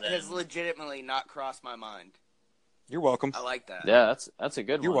out, that has legitimately not crossed my mind. You're welcome. I like that. Yeah, that's a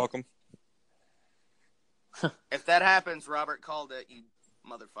good one. You're welcome. If that happens, Robert called it, you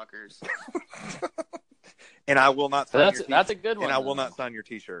motherfuckers. And I will not sign your T-shirt. That's a good one. And I will not sign your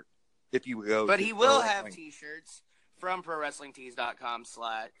T-shirt if you go. But he will have T-shirts from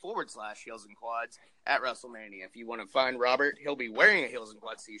ProWrestlingTees.com//Heels and Quads at WrestleMania. If you want to find Robert, he'll be wearing a Heels and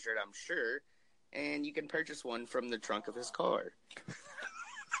Quads T-shirt, I'm sure. And you can purchase one from the trunk of his car.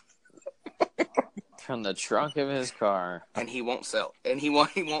 From the trunk of his car. And he won't sell. And he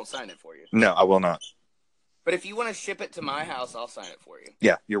won't sign it for you. No, I will not. But if you want to ship it to my house, I'll sign it for you.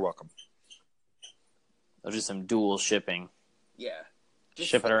 Yeah, you're welcome. There's just some dual shipping. Yeah.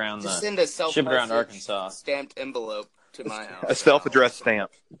 Ship it around send a ship it around Arkansas. Stamped envelope to my house. A self-addressed stamp.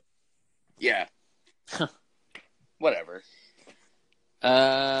 Yeah. Whatever.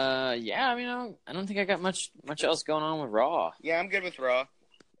 Yeah, I mean, I don't think I got much else going on with Raw. Yeah, I'm good with Raw.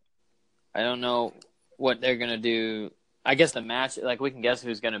 I don't know what they're gonna do I guess the match, like we can guess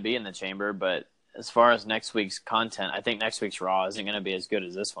who's going to be in the chamber, but as far as next week's content, I think next week's Raw isn't going to be as good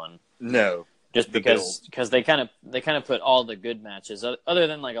as this one. No, just because they kind of put all the good matches other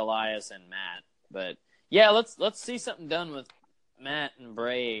than like Elias and Matt. But yeah, let's see something done with Matt and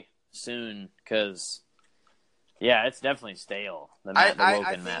Bray soon, because yeah, it's definitely stale. The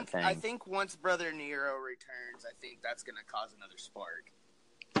Woken Matt thing. I think once Brother Nero returns, I think that's going to cause another spark.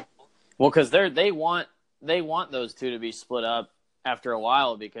 Well, because they want those two to be split up after a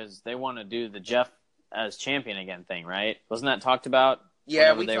while, because they want to do the Jeff as champion again thing, right? Wasn't that talked about?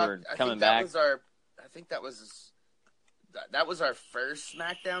 Yeah, were coming back. I think that was our first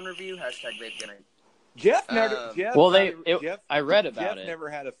SmackDown review. #BabeGinning. Jeff never. I read about Jeff it. Never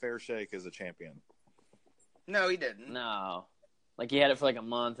had a fair shake as a champion. No, he didn't. No, like he had it for like a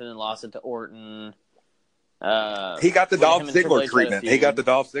month and then lost it to Orton. He got the Dolph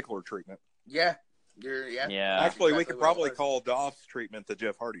Ziggler treatment. Yeah. Yeah. Actually, we could probably call Dolph's treatment the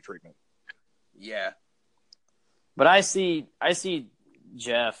Jeff Hardy treatment. Yeah. But I see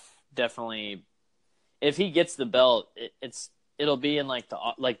Jeff definitely, if he gets the belt, it'll be in like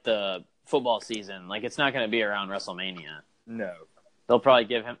the football season. Like, it's not going to be around WrestleMania. No. They'll probably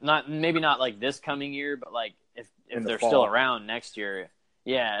give him maybe not like this coming year, but like if they're still around next year.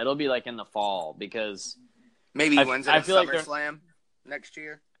 Yeah, it'll be like in the fall, because maybe he wins at SummerSlam next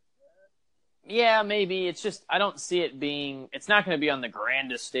year. Yeah, maybe. It's just, I don't see it being, it's not going to be on the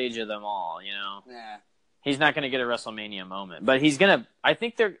grandest stage of them all, you know? Yeah. He's not going to get a WrestleMania moment, but he's going to, I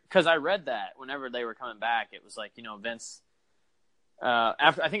think because I read that whenever they were coming back, it was like, you know, Vince,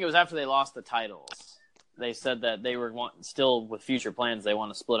 I think it was after they lost the titles. They said that they were still with future plans, they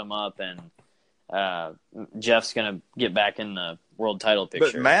want to split them up, and Jeff's going to get back in the world title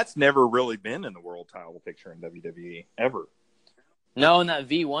picture. But Matt's never really been in the world title picture in WWE, ever. No, and that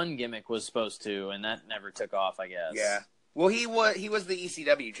V1 gimmick was supposed to, and that never took off, I guess. Yeah. Well, he was the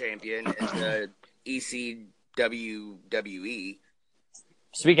ECW champion in the ECWWE.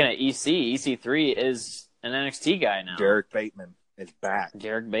 Speaking of EC3 is an NXT guy now. Derek Bateman is back.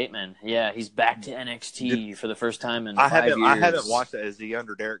 Derek Bateman. Yeah, he's back to NXT for the first time in 5 years. I haven't watched it. Is he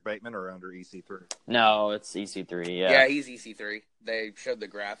under Derek Bateman or under EC3? No, it's EC3, yeah. Yeah, he's EC3. They showed the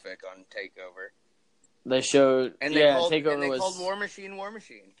graphic on TakeOver. They showed, TakeOver was called War Machine.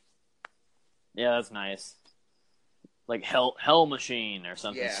 Yeah, that's nice. Like Hell Machine or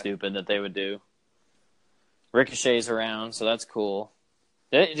something stupid that they would do. Ricochet's around, so that's cool.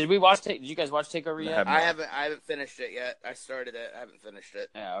 Did you guys watch TakeOver yet? I haven't finished it yet. I started it. I haven't finished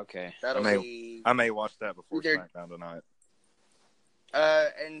it. Yeah, okay. I may watch that before SmackDown tonight.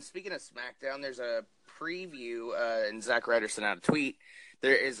 And speaking of SmackDown, there's a preview, and Zack Ryder sent out a tweet.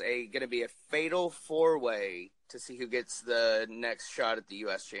 There is going to be a fatal 4-way to see who gets the next shot at the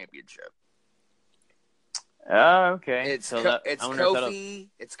U.S. Championship. Oh, okay. It's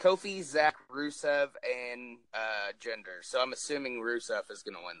Kofi, Zack, Rusev, and Jinder. So I'm assuming Rusev is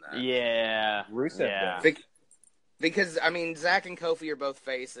going to win that. Yeah, Rusev. Yeah. Because I mean, Zack and Kofi are both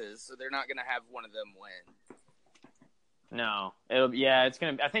faces, so they're not going to have one of them win. No, it's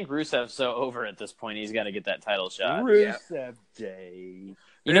gonna. I think Rusev's so over at this point. He's got to get that title shot. Rusev Day.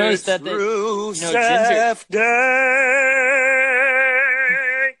 You notice that Rusev Day.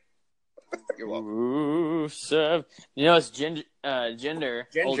 You're welcome. Rusev. You know, it's Jinder.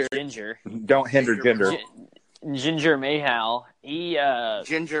 Old Ginger. Don't hinder Jinder. Ginger Mahal.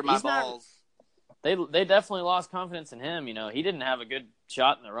 Ginger my balls. They definitely lost confidence in him. You know, he didn't have a good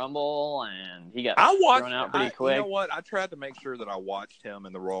shot in the Rumble, and he got thrown out pretty quick. You know what? I tried to make sure that I watched him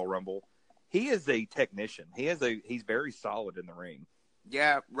in the Royal Rumble. He is a technician. He's very solid in the ring.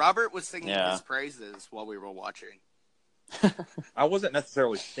 Yeah, Robert was singing his praises while we were watching. I wasn't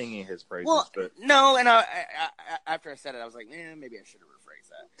necessarily singing his praises, but no. And after I said it, I was like, maybe I should have rephrased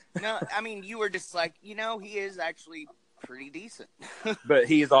that. No, I mean, you were just like, he is actually pretty decent. But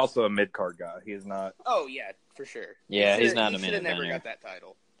he is also a mid-card guy. He is not. Oh yeah, for sure. Yeah, he's not a mid-card. He should have never got that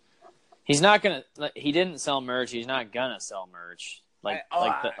title. He's not gonna. He didn't sell merch. He's not gonna sell merch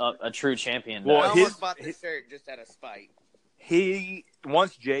a true champion. Well, I almost bought this shirt just out of spite.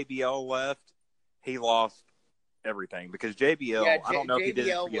 Once JBL left, he lost everything because JBL. I don't know if he did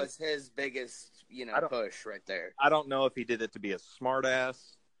it. JBL was his biggest, push right there. I don't know if he did it to be a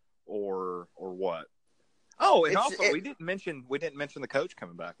smartass or what. Oh, and we didn't mention the coach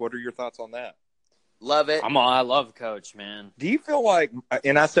coming back. What are your thoughts on that? Love it. I love Coach, man. Do you feel like,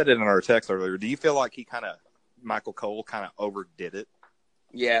 and I said it in our text earlier, do you feel like Michael Cole kind of overdid it?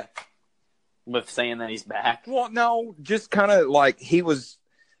 Yeah. With saying that he's back? Well, no, just kind of like he was,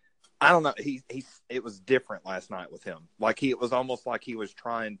 I don't know, it was different last night with him. Like it was almost like he was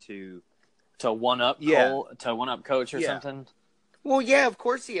trying to to one up Coach or something. Well, yeah, of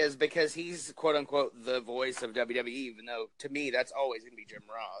course he is, because he's quote unquote the voice of WWE. Even though to me that's always going to be Jim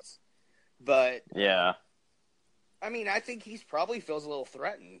Ross. But yeah, I mean, I think he probably feels a little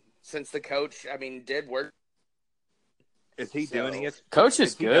threatened since the coach, did work. Is he doing it? Coach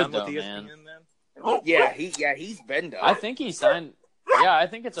is good though, man. Yeah, he's been done. I think he signed. Yeah, I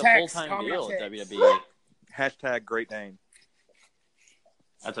think it's a full-time deal at WWE. Hashtag great name.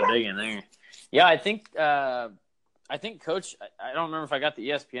 That's a big in there. Yeah, I think Coach. I don't remember if I got the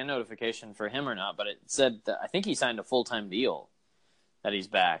ESPN notification for him or not, but it said that I think he signed a full-time deal that he's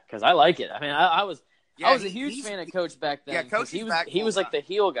back, because I like it. I mean, I was a huge fan of Coach back then. Yeah, Coach he was like the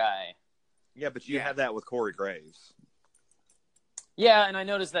heel guy. Yeah, but you had that with Corey Graves. Yeah, and I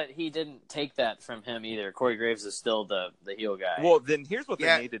noticed that he didn't take that from him either. Corey Graves is still the heel guy. Well, then here's what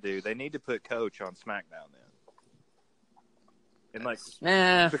they need to do. They need to put Coach on SmackDown then.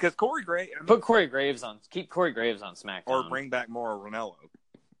 And because Corey Graves... keep Corey Graves on SmackDown. Or bring back Mauro Ranallo.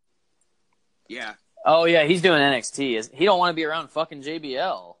 Yeah. Oh, yeah, he's doing NXT. He don't want to be around fucking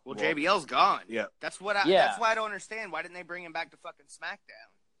JBL. Well, JBL's gone. Yeah. That's why I don't understand. Why didn't they bring him back to fucking SmackDown?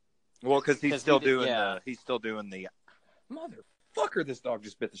 Well, because he's still doing the... Motherfucker, this dog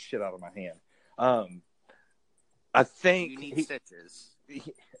just bit the shit out of my hand. I think... You need stitches.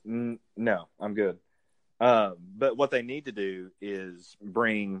 No, I'm good. But what they need to do is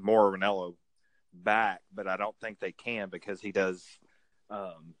bring Mauro Ranallo back, but I don't think they can because he does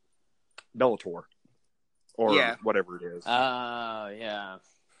Bellator or whatever it is. Yeah.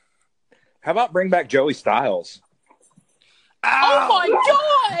 How about bring back Joey Styles? Oh my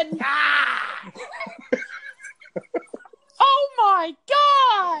God! Oh my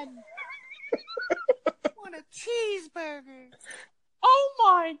God! What a cheeseburger! Oh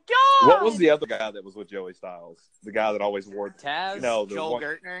my God! What was the other guy that was with Joey Styles? The guy that always wore Taz? No, Joel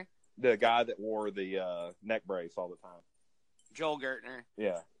Gertner. The guy that wore the neck brace all the time. Joel Gertner.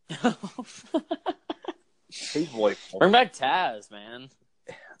 Yeah. He's voiceful. Bring back Taz, man.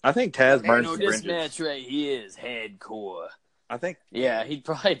 I think Taz burned some this bridges. match right here is hardcore. I think. Yeah, he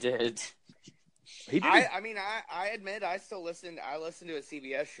probably did. He did. I admit I still listen. I listen to a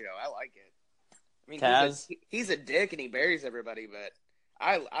CBS show. I like it. I mean, Taz. He's a dick and he buries everybody, but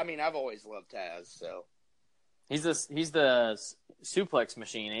I've always loved Taz. So he's the suplex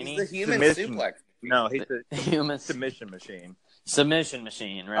machine, ain't he? He's the human suplex. No, he's the human submission machine. Submission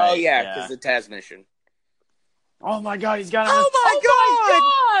machine, right? Oh yeah, because the Taz mission. Oh my God, he's got him. Oh my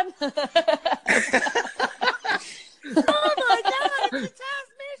God! Oh my God, it's the Taz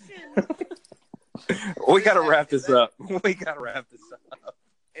mission. We got to wrap this up.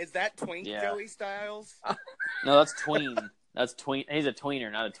 Is that Twink Joey Styles? No, that's Tween. That's Tween. He's a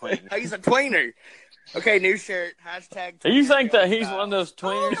tweener, not a tween. He's a tweener. Okay, new shirt. Hashtag. You think that he's one of those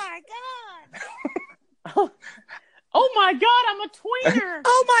tweeners? Oh my God! Oh my God, I'm a tweener.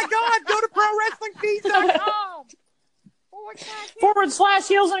 Oh my God, go to ProWrestlingTees.com. /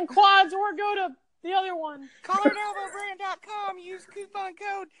 heels and quads, or go to the other one. CollarNovaBrand.com. Use coupon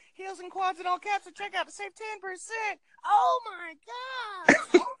code heels and quads in all caps at checkout to save 10%. Oh my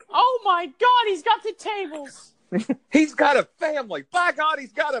God. Oh my God, he's got the tables. He's got a family. By God,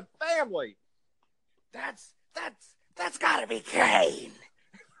 he's got a family. That's gotta be Kane.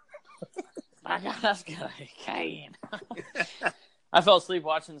 My God, that's gotta be Kane. I fell asleep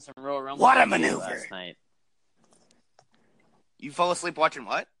watching some Royal Rumble. What a maneuver last night. You fell asleep watching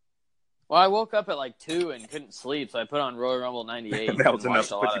what? Well, I woke up at like 2 and couldn't sleep, so I put on Royal Rumble 98. That was enough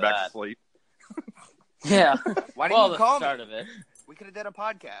to put you back to sleep. Yeah. Why didn't you call the start me? of it. We could have done a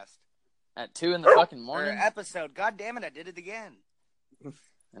podcast. At 2 in the fucking morning? Or an episode. God damn it, I did it again.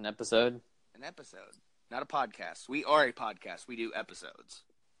 An episode? An episode. Not a podcast. We are a podcast. We do episodes.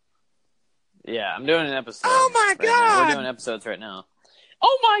 Yeah, I'm doing an episode. Oh my God! We're doing episodes right now.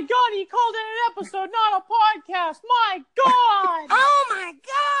 Oh my God, he called it an episode, not a podcast. My God! Oh my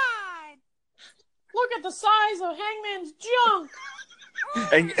God! Look at the size of Hangman's junk.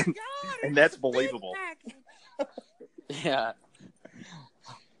 And that's believable. Yeah.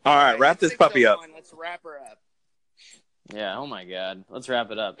 All right, wrap this puppy up. Let's wrap her up. Yeah, oh my God. Let's wrap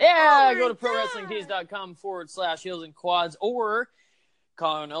it up. Yeah, go to ProWrestlingTees.com / heels and quads or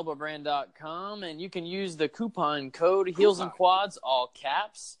CollarandElbowBrand.com, and you can use the coupon code heels and quads, all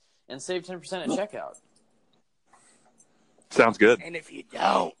caps, and save 10% at checkout. Sounds good. And if you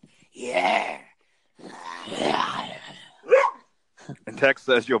don't, yeah. And Tex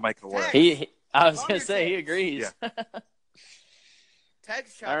says you'll make it work. I was going to say, he agrees. Yeah.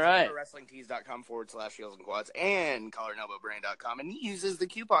 Text shots right. at WrestlingTees.com / heels and quads and CollarandElbowBrand.com, and he uses the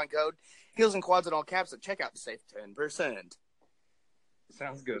coupon code heels and quads in all caps at checkout to save 10%.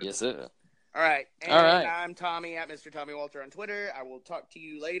 Sounds good. Yes, sir. All right. And all right. I'm Tommy at Mr. Tommy Walter on Twitter. I will talk to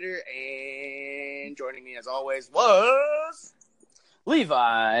you later. And joining me as always was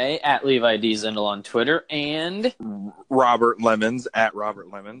Levi at Levi D. Zindel on Twitter and Robert Lemons at Robert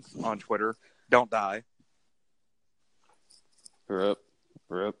Lemons on Twitter. Don't die. Rip.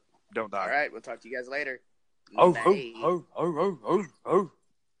 Don't die. All right. We'll talk to you guys later. Oh, Bye. oh.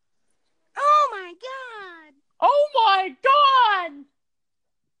 Oh my God. Oh my God.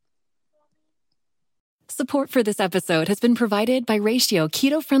 Support for this episode has been provided by Ratio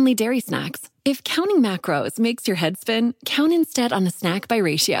keto-friendly dairy snacks. If counting macros makes your head spin, count instead on a snack by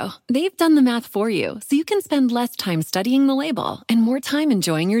Ratio. They've done the math for you, so you can spend less time studying the label and more time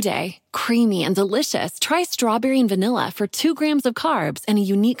enjoying your day. Creamy and delicious, try strawberry and vanilla for 2 grams of carbs and a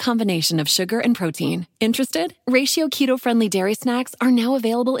unique combination of sugar and protein. Interested? Ratio keto-friendly dairy snacks are now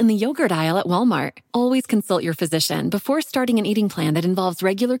available in the yogurt aisle at Walmart. Always consult your physician before starting an eating plan that involves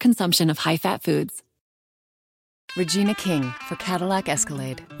regular consumption of high-fat foods. Regina King for Cadillac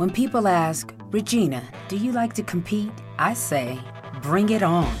Escalade. When people ask, Regina, do you like to compete? I say, bring it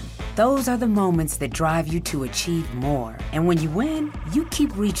on. Those are the moments that drive you to achieve more. And when you win, you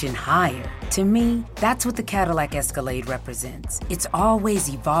keep reaching higher. To me, that's what the Cadillac Escalade represents. It's always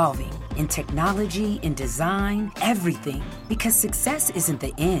evolving in technology, in design, everything. Because success isn't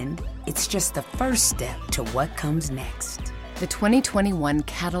the end, it's just the first step to what comes next. The 2021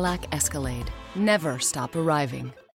 Cadillac Escalade. Never stop arriving.